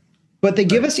 But they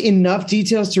give us enough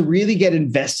details to really get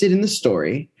invested in the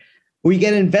story. We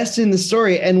get invested in the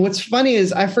story. And what's funny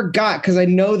is I forgot, because I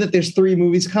know that there's 3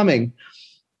 movies coming.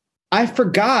 I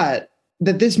forgot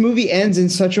that this movie ends in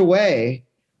such a way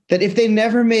that if they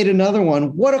never made another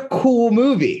one, what a cool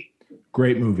movie.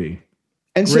 Great movie.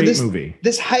 And Great so movie.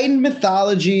 This heightened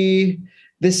mythology,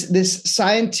 this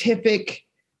scientific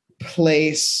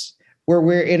place where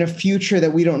we're in a future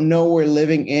that we don't know we're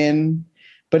living in,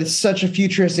 but it's such a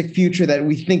futuristic future that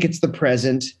we think it's the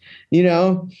present, you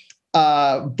know?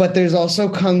 But there's also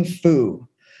kung fu,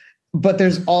 but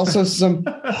there's also some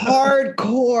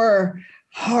hardcore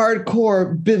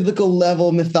biblical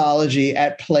level mythology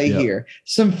at play here,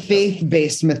 some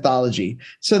faith-based mythology.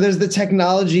 So there's the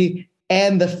technology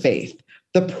and the faith,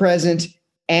 the present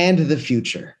and the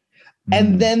future.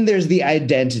 And then there's the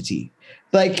identity.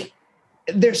 Like,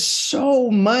 there's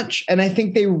so much. And I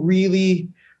think they really,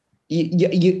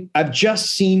 I've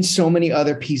just seen so many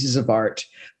other pieces of art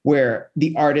where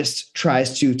the artist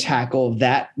tries to tackle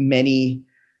that many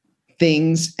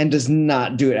things and does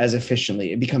not do it as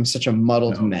efficiently. It becomes such a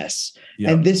muddled mess.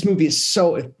 Yep. And this movie is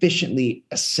so efficiently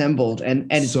assembled and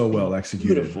so well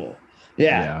executed. Beautiful.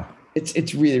 Yeah.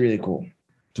 It's really, really cool.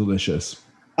 Delicious.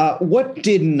 What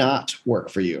did not work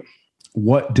for you?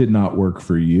 What did not work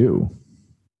for you?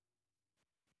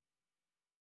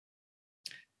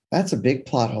 That's a big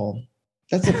plot hole.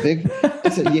 That's a big,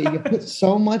 you put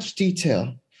so much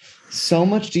detail,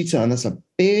 and that's a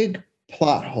big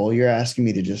plot hole you're asking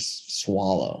me to just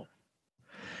swallow.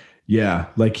 Yeah,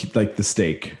 like the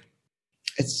steak.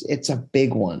 It's a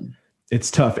big one.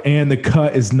 It's tough, and the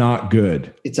cut is not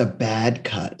good. It's a bad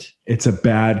cut. It's a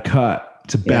bad cut.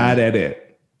 It's a bad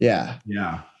edit. Yeah.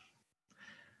 Yeah.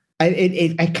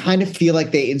 I kind of feel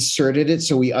like they inserted it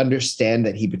so we understand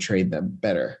that he betrayed them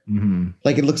better. Mm-hmm.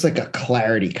 Like it looks like a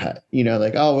clarity cut, you know,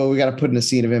 like, oh, well, we got to put in a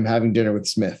scene of him having dinner with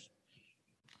Smith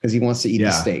because he wants to eat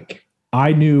the steak.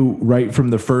 I knew right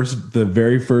from the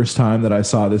very first time that I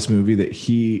saw this movie that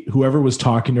whoever was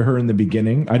talking to her in the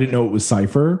beginning, I didn't know it was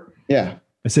Cypher. Yeah.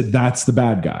 I said, that's the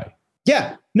bad guy.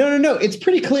 Yeah. No. It's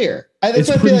pretty clear. I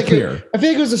feel like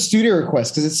it was a studio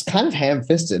request because it's kind of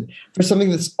ham-fisted for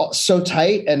something that's so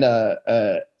tight and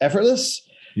effortless.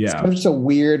 Yeah. It's kind of just a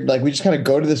weird, like we just kind of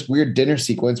go to this weird dinner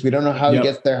sequence. We don't know how he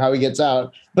gets there, how he gets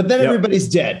out, but then everybody's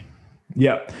dead.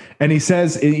 Yeah. And he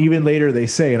says, even later they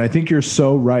say, and I think you're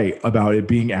so right about it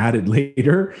being added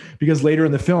later, because later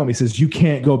in the film, he says, you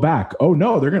can't go back. Oh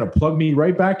no, they're going to plug me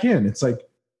right back in. It's like,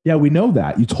 yeah, we know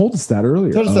that. You told us that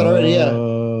earlier. Told us that already, yeah.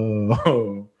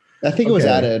 Oh. I think it was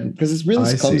added because it's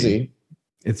really clumsy. See.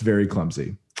 It's very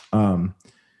clumsy. What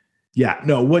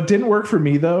didn't work for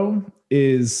me though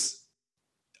is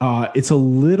it's a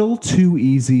little too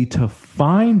easy to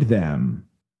find them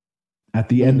at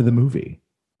the end of the movie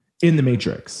in the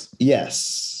Matrix.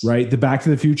 Yes. Right? The Back to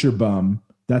the Future bum,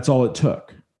 that's all it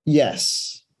took.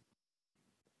 Yes.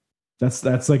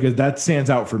 That's like that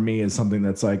stands out for me as something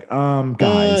that's like,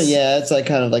 guys. It's like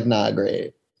kind of like not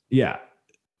great. Yeah.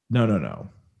 No.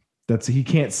 He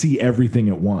can't see everything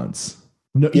at once.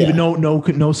 Even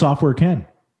no software can.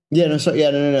 Yeah, no.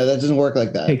 That doesn't work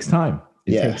like that. It takes time.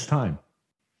 It takes time.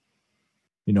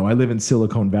 You know, I live in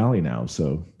Silicon Valley now,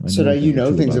 so now you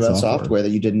know things about software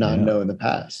that you did not know in the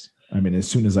past. I mean, as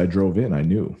soon as I drove in, I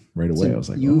knew right away. So I was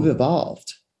like, you've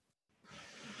evolved.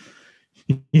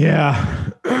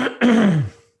 Yeah.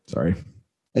 Sorry.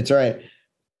 It's all right.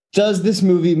 Does this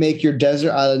movie make your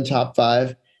Desert Island top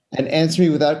 5? And answer me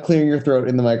without clearing your throat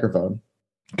in the microphone.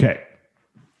 Okay.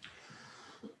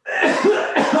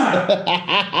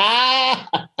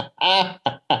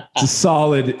 It's a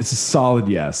solid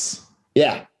yes.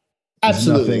 Yeah.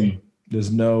 Absolutely.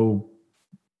 There's no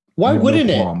Why wouldn't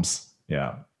it?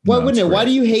 Yeah. Why wouldn't it? Why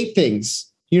do you hate things?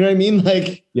 You know what I mean?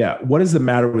 Like, yeah. What is the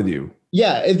matter with you?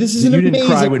 Yeah, this is an amazing movie. You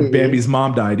didn't cry when Bambi's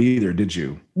mom died either, did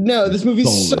you? No, this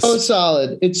movie's so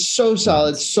solid. It's so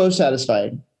solid, so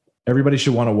satisfying. Everybody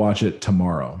should want to watch it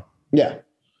tomorrow. Yeah.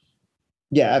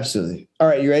 Yeah, absolutely. All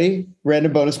right, you ready?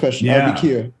 Random bonus question. Yeah.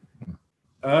 RBQ.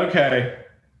 Okay.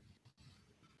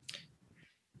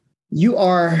 You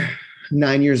are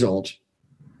 9 years old.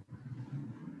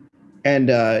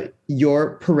 And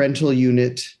your parental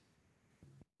unit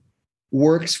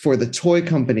works for the toy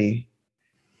company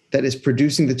that is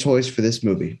producing the toys for this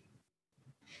movie.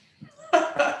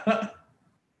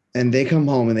 And they come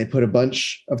home and they put a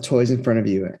bunch of toys in front of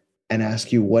you and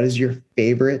ask you, what is your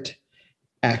favorite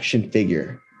action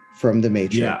figure from the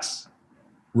Matrix? Yeah.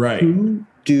 Right. Who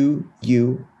do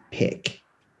you pick?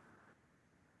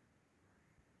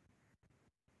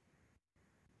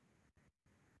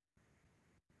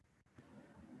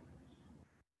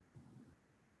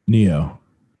 Neo.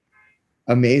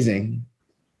 Amazing.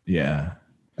 Yeah.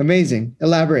 Amazing.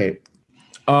 Elaborate.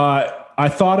 I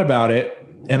thought about it,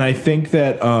 and I think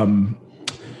that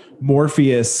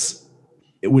Morpheus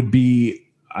would be.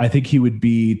 I think he would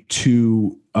be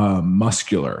too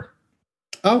muscular.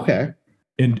 Okay.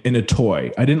 In a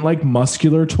toy, I didn't like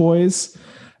muscular toys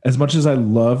as much as I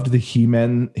loved the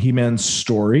He-Man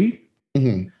story.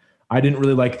 Mm-hmm. I didn't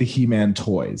really like the He-Man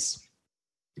toys.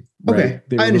 Okay, right?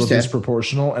 They were I a little understand.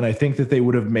 disproportional, and I think that they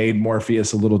would have made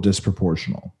Morpheus a little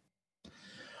disproportional.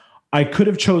 I could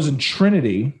have chosen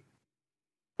Trinity,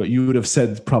 but you would have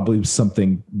said probably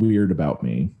something weird about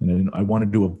me, and I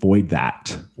wanted to avoid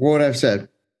that. What would I have said?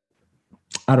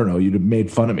 I don't know. You'd have made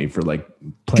fun of me for like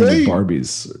playing with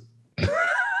Barbies.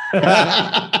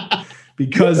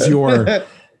 Because you're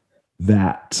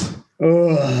that.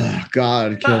 Oh,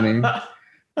 God, kill me.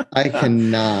 I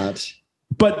cannot.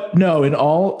 But no, in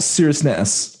all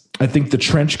seriousness, I think the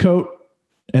trench coat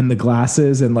and the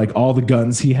glasses and like all the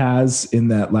guns he has in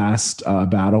that last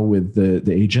battle with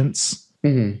the agents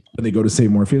when they go to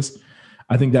save Morpheus,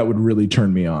 I think that would really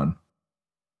turn me on.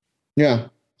 Yeah.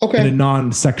 Okay. In a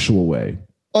non-sexual way.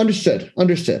 Understood.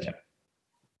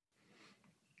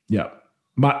 Yeah.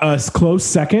 My close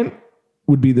second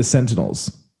would be the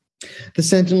Sentinels. The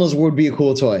Sentinels would be a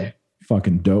cool toy.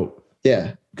 Fucking dope.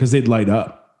 Yeah. Because they'd light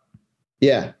up.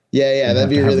 Yeah. That'd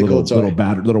be a really cool toy.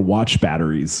 Little watch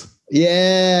batteries.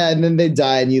 Yeah. And then they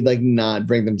die and you'd like not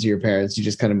bring them to your parents. You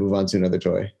just kind of move on to another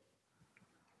toy.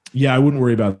 Yeah. I wouldn't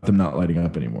worry about them not lighting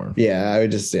up anymore. Yeah. I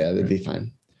would just, they'd be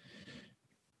fine.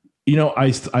 You know, I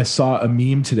saw a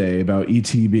meme today about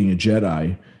E.T. being a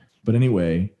Jedi. But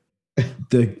anyway,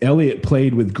 the Elliot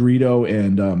played with Greedo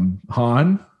and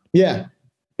Han. Yeah.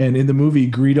 And in the movie,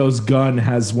 Greedo's gun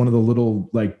has one of the little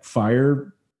like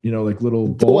fire, like little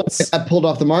bolts. The one that pulled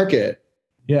off the market.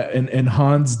 Yeah, and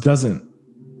Han's doesn't.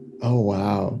 Oh,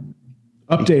 wow.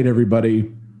 Update,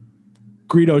 everybody.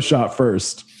 Greedo shot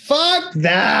first. Fuck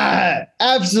that.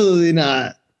 Absolutely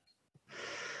not.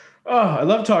 Oh, I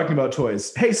love talking about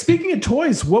toys. Hey, speaking of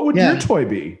toys, what would your toy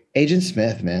be? Agent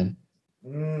Smith, man.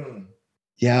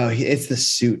 Yeah, it's the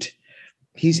suit.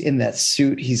 He's in that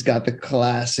suit. He's got the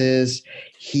glasses.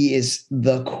 He is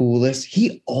the coolest.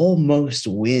 He almost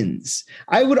wins.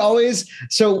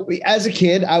 So as a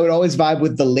kid, I would always vibe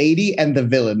with the lady and the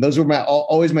villain. Those were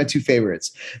always my two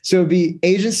favorites. So it'd be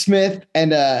Agent Smith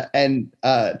and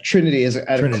Trinity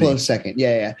at a close second.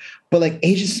 Yeah. But like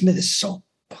Agent Smith is so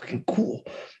fucking cool.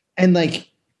 And like,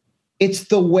 it's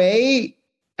the way,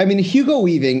 I mean, Hugo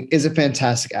Weaving is a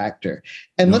fantastic actor.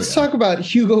 And let's talk about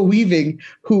Hugo Weaving,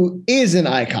 who is an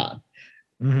icon.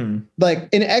 Like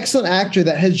an excellent actor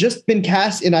that has just been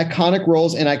cast in iconic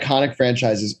roles in iconic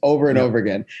franchises over and over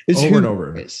again. Over and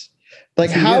over.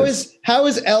 Like how is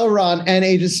Elrond and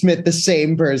Agent Smith the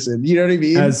same person? You know what I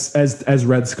mean? As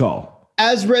Red Skull.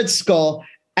 As Red Skull,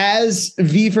 as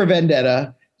V for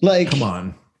Vendetta. Like, come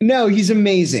on. No, he's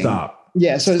amazing. Stop.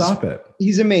 Yeah, so stop it.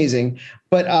 He's amazing.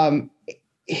 But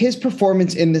his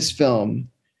performance in this film,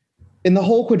 in the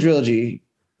whole quadrilogy,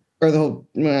 I'm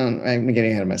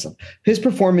getting ahead of myself. His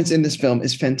performance in this film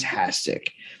is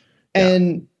fantastic.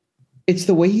 And it's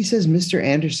the way he says Mr.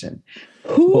 Anderson.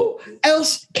 Who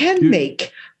else can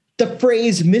make the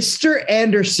phrase Mr.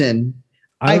 Anderson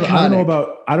iconic?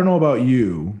 I don't know about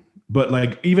you, but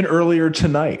like even earlier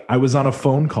tonight, I was on a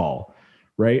phone call,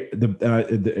 right?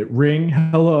 The ring,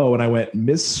 hello, and I went,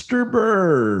 Mr.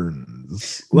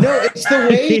 Burns. No, it's the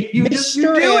way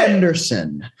Mr.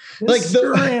 Anderson. Like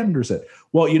Mr. Anderson.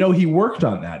 Well, he worked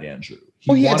on that, Andrew.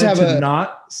 He wanted to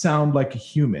not sound like a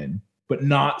human, but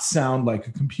not sound like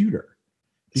a computer.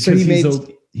 Because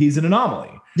he's an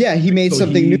anomaly. Yeah, he made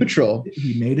something neutral.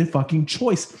 He made a fucking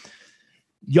choice.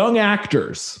 Young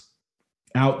actors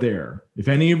out there, if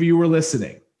any of you are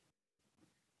listening,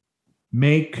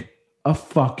 make a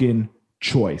fucking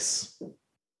choice.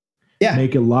 Yeah.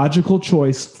 Make a logical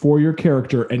choice for your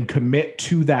character and commit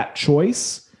to that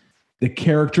choice. The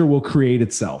character will create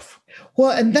itself.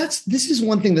 Well, and this is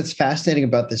one thing that's fascinating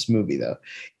about this movie, though,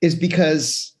 is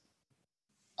because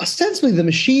ostensibly the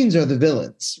machines are the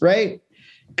villains, right?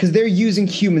 Because they're using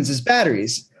humans as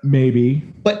batteries. Maybe.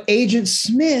 But Agent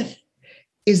Smith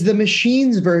is the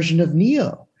machine's version of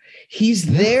Neo. He's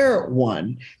their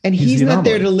one, and he's not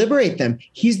there to liberate them.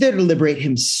 He's there to liberate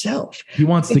himself. He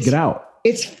wants to get out.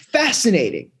 It's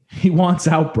fascinating. He wants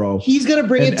out, bro. He's going to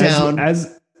bring it down.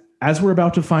 As we're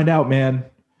about to find out, man,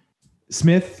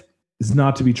 Smith is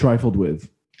not to be trifled with.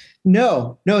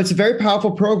 No, it's a very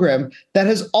powerful program that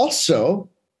has also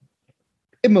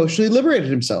emotionally liberated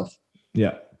himself.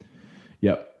 Yeah.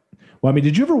 Yep. Well, I mean,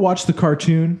 did you ever watch the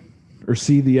cartoon or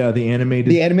see the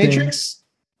animated The Animatrix?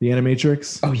 The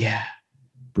Animatrix? Oh, yeah.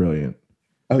 Brilliant.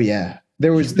 Oh, yeah.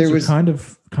 There was kind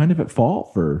of at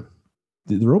fault for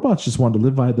the robots just wanted to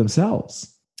live by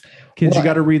themselves. Kids, you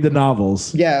got to read the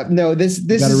novels. Yeah, no, this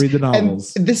you got to read the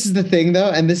novels. And this is the thing, though,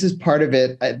 and this is part of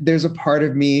it. There's a part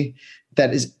of me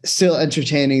that is still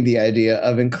entertaining the idea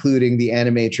of including the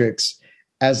Animatrix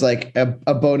as like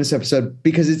a bonus episode,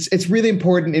 because it's really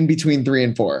important in between 3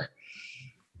 and 4.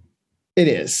 It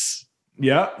is.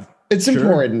 Yeah. It's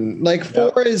important. Like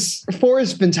 4 is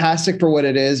fantastic for what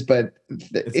it is, but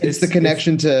it's the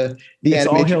connection to the Animatrix.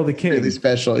 All hail the king. Really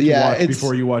special. Yeah. It's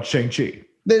before you watch Shang-Chi.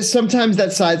 There's sometimes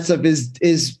that side stuff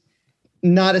is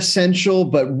not essential,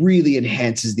 but really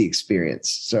enhances the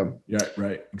experience. So yeah,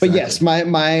 right. Exactly. But yes,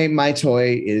 my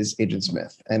toy is Agent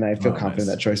Smith, and I feel confident in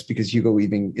that choice because Hugo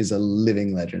Weaving is a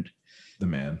living legend. The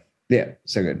man. Yeah,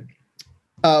 so good.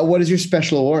 What is your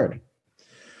special award?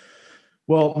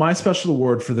 Well, my special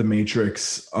award for The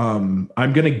Matrix, I'm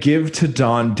going to give to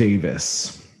Don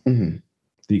Davis,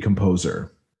 the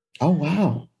composer. Oh,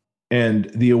 wow.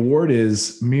 And the award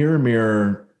is Mirror,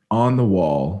 Mirror on the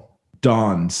Wall,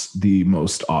 Don's the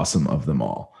most awesome of them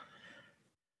all.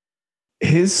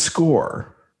 His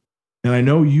score, and I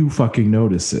know you fucking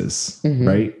notice this,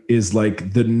 right? Is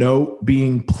like the note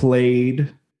being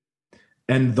played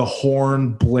and the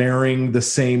horn blaring the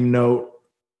same note,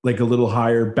 like a little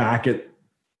higher back at.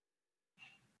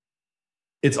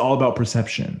 It's all about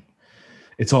perception.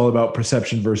 It's all about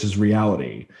perception versus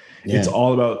reality. Yeah. It's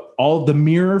all about all the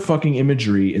mirror fucking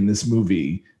imagery in this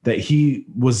movie that he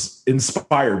was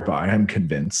inspired by, I'm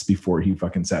convinced, before he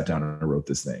fucking sat down and wrote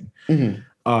this thing.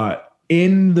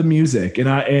 In the music.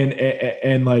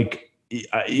 And like,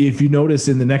 if you notice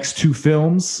in the next 2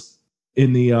 films,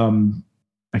 in the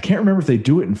I can't remember if they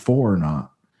do it in 4 or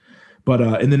not, but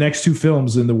in the next 2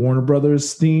 films in the Warner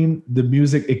Brothers theme, the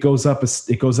music, it goes up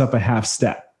a half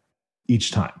step each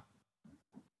time.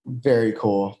 Very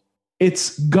cool.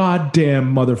 It's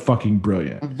goddamn motherfucking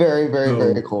brilliant. Very, very,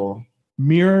 very cool.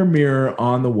 Mirror, Mirror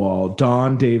on the Wall,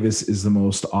 Don Davis is the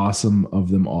most awesome of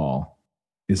them all,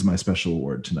 is my special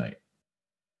award tonight.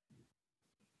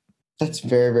 That's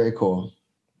very, very cool.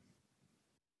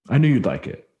 I knew you'd like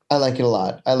it. I like it a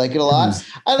lot. I like it a lot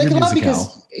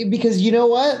because you know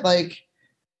what? Like,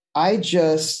 I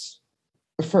just,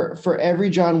 for every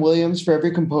John Williams, for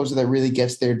every composer that really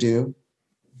gets their due,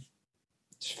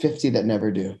 it's 50 that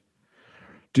never do.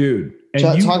 Dude. And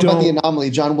talk about the anomaly.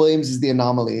 John Williams is the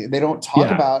anomaly. They don't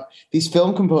talk about these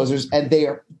film composers, and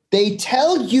they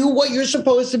tell you what you're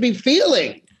supposed to be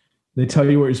feeling. They tell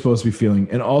you what you're supposed to be feeling.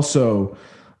 And also,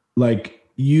 like,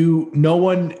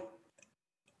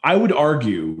 I would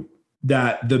argue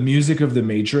that the music of The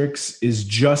Matrix is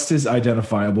just as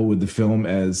identifiable with the film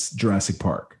as Jurassic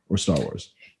Park or Star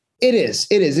Wars. It is.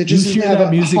 It just doesn't have a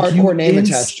hardcore name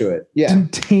attached to it. Yeah.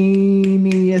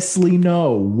 Instantaneously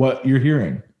know what you're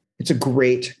hearing. It's a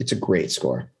great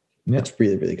score. Yeah. It's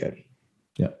really, really good.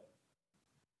 Yeah.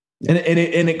 And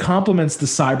it complements the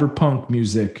cyberpunk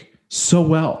music so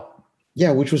well.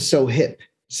 Yeah, which was so hip.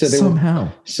 So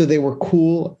they were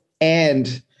cool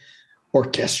and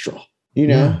orchestral, you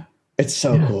know? Yeah. It's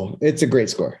so cool. It's a great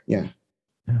score. Yeah.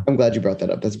 I'm glad you brought that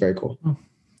up. That's very cool. Oh,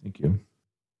 thank you.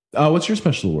 What's your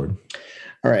special award?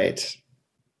 All right.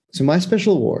 So my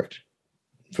special award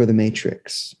for The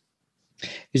Matrix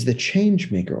is the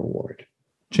Changemaker Award.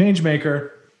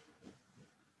 Changemaker.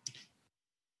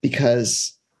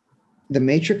 Because The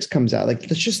Matrix comes out, like,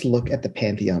 let's just look at the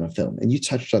pantheon of film. And you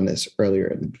touched on this earlier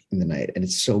in the night, and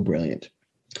it's so brilliant.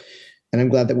 And I'm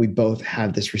glad that we both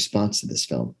have this response to this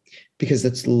film, because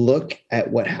let's look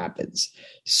at what happens.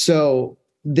 So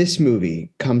this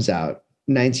movie comes out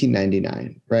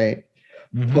 1999, right?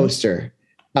 Poster.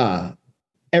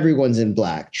 Everyone's in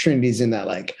black. Trinity's in that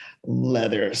like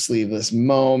leather sleeveless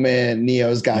moment.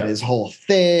 Neo's got his whole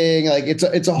thing. Like it's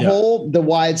a whole, the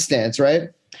wide stance, right?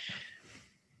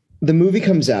 The movie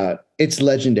comes out. It's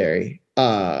legendary.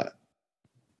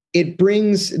 It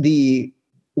brings the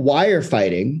wire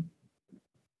fighting,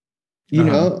 you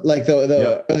know, like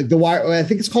the wire. I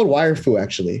think it's called wire fu.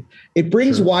 Actually, it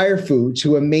brings wire fu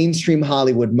to a mainstream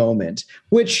Hollywood moment,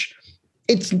 which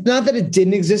it's not that it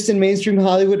didn't exist in mainstream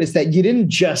Hollywood. It's that you didn't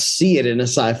just see it in a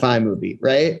sci-fi movie,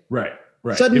 right? Right.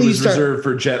 Suddenly it was reserved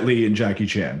for Jet Li and Jackie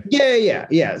Chan.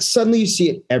 Yeah. Suddenly you see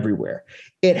it everywhere.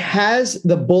 It has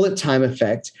the bullet time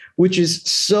effect, which is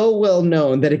so well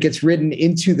known that it gets written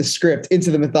into the script,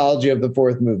 into the mythology of the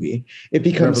 4th movie. It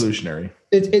becomes revolutionary.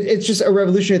 It's just a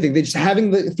revolutionary thing. They just having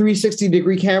the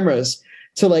 360-degree cameras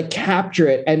to like capture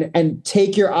it and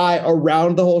take your eye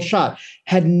around the whole shot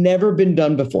had never been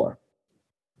done before,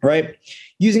 right?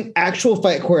 Using actual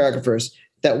fight choreographers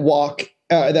that work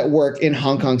in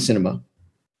Hong Kong cinema.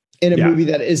 in a movie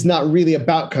that is not really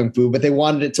about kung fu, but they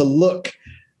wanted it to look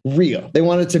real. They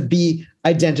wanted it to be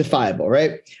identifiable,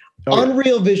 right?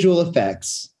 Unreal visual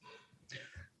effects,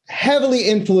 heavily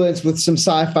influenced with some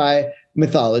sci-fi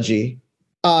mythology.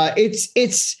 This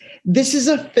is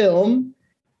a film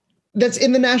that's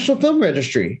in the National Film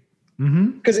Registry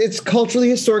because it's culturally,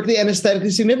 historically, and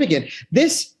aesthetically significant.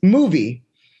 This movie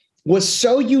was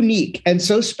so unique and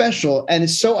so special and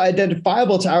is so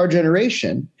identifiable to our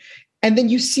generation. And then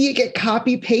you see it get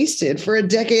copy pasted for a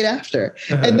decade after,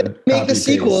 and then make the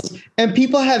sequels, and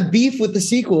people have beef with the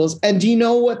sequels. And do you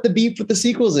know what the beef with the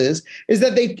sequels is? Is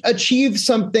that they achieve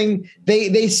something,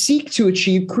 they seek to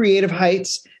achieve creative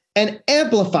heights and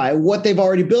amplify what they've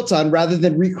already built on rather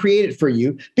than recreate it for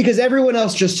you because everyone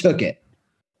else just took it.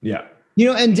 Yeah.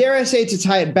 And dare I say, to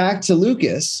tie it back to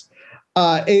Lucas,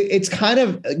 it's kind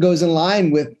of goes in line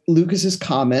with Lucas's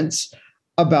comments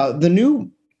about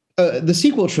the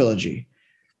sequel trilogy,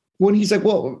 when he's like,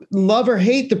 well, love or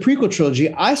hate the prequel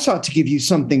trilogy, I sought to give you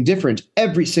something different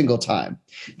every single time.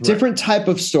 Right. Different type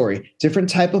of story, different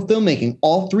type of filmmaking.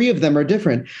 All three of them are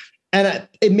different. And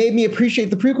it made me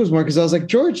appreciate the prequels more because I was like,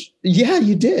 George, yeah,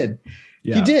 you did.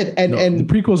 Yeah. You did. And the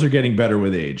prequels are getting better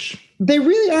with age. They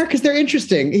really are because they're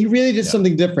interesting. He really did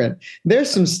something different. There's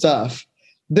some stuff.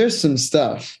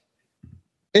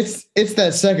 It's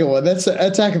that second one. That's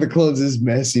Attack of the Clones is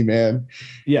messy, man.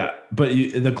 Yeah, but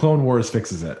the Clone Wars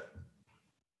fixes it.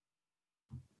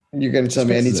 You're going to tell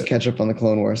me I need to catch up on the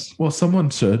Clone Wars? Well, someone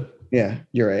should. Yeah,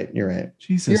 you're right.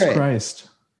 Jesus Christ.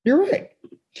 You're right.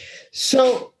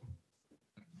 So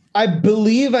I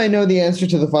believe I know the answer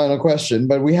to the final question,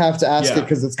 but we have to ask it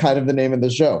because it's kind of the name of the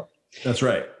show. That's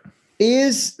right.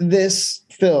 Is this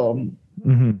film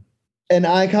an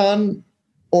icon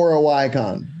or a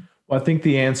Wycon? Well, I think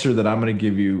the answer that I'm going to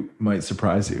give you might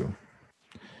surprise you.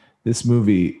 This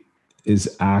movie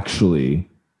is actually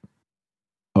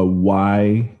a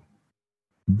why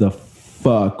the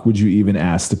fuck would you even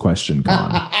ask the question,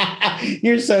 Con?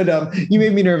 You're so dumb. You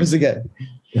made me nervous again.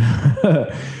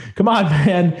 Come on,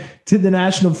 man. To the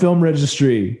National Film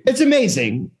Registry. It's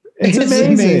amazing. It's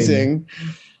amazing.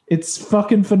 It's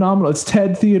fucking phenomenal. It's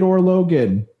Ted Theodore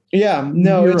Logan. Yeah,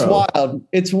 no, It's wild.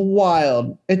 It's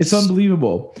wild. It's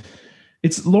unbelievable.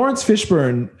 It's Lawrence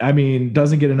Fishburne. I mean,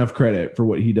 doesn't get enough credit for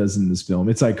what he does in this film.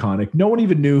 It's iconic. No one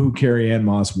even knew who Carrie-Anne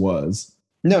Moss was.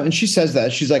 No, and she says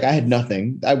that. She's like, I had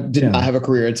nothing. I did not have a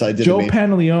career until I did. Joe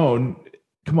Pantoliano,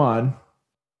 come on.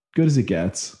 Good as it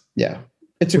gets. Yeah.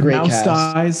 It's a great Mouse cast.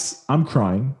 Dies, I'm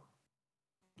crying.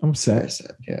 I'm upset.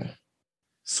 Yeah.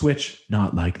 Switch,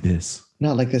 not like this.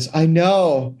 Not like this. I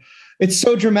know. It's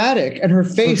so dramatic. And her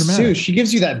face, too. She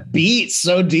gives you that beat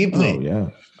so deeply.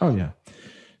 Oh, yeah.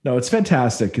 No, it's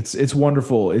fantastic. It's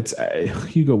wonderful. It's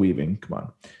Hugo Weaving. Come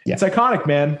on. Yeah. It's iconic,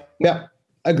 man. Yeah.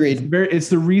 Agreed. It's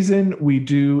the reason we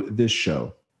do this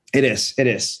show. It is. And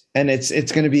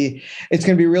it's going to be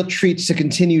a real treat to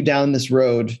continue down this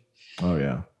road. Oh,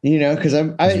 yeah. Because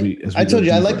I told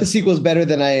you I like the sequels better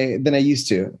than I used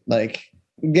to. Like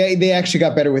they actually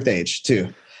got better with age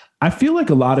too. I feel like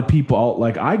a lot of people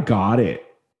I got it.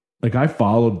 Like I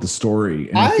followed the story,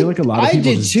 and I feel like a lot of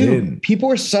people just didn't. People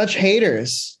were such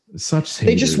haters.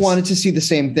 They just wanted to see the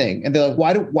same thing, and they're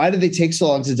like, "Why did they take so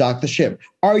long to dock the ship?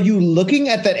 Are you looking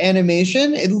at that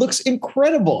animation? It looks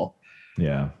incredible."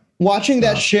 Yeah. Watching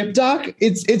that ship dock,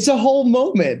 it's a whole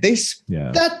moment.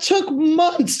 That took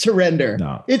months to render.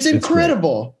 No, it's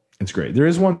incredible. It's great. There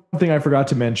is one thing I forgot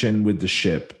to mention with the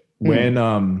ship.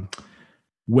 When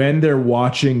they're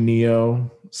watching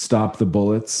Neo stop the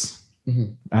bullets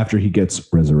after he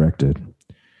gets resurrected,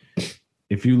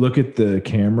 if you look at the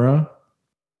camera,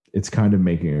 it's kind of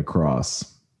making a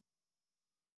cross.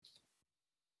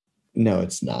 No,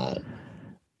 it's not.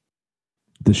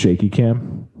 The shaky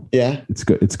cam. Yeah, it's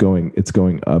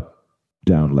going up,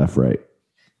 down, left, right.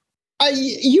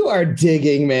 You are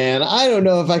digging, man. I don't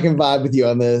know if I can vibe with you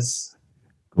on this.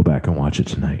 Go back and watch it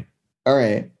tonight. All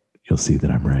right. You'll see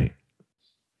that I'm right.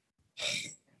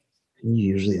 You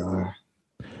usually are.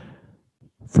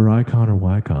 For Icon or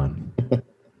Wycon,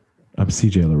 I'm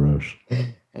CJ LaRoche.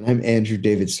 And I'm Andrew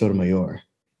David Sotomayor.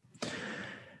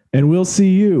 And we'll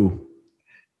see you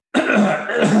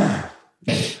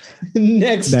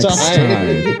next time.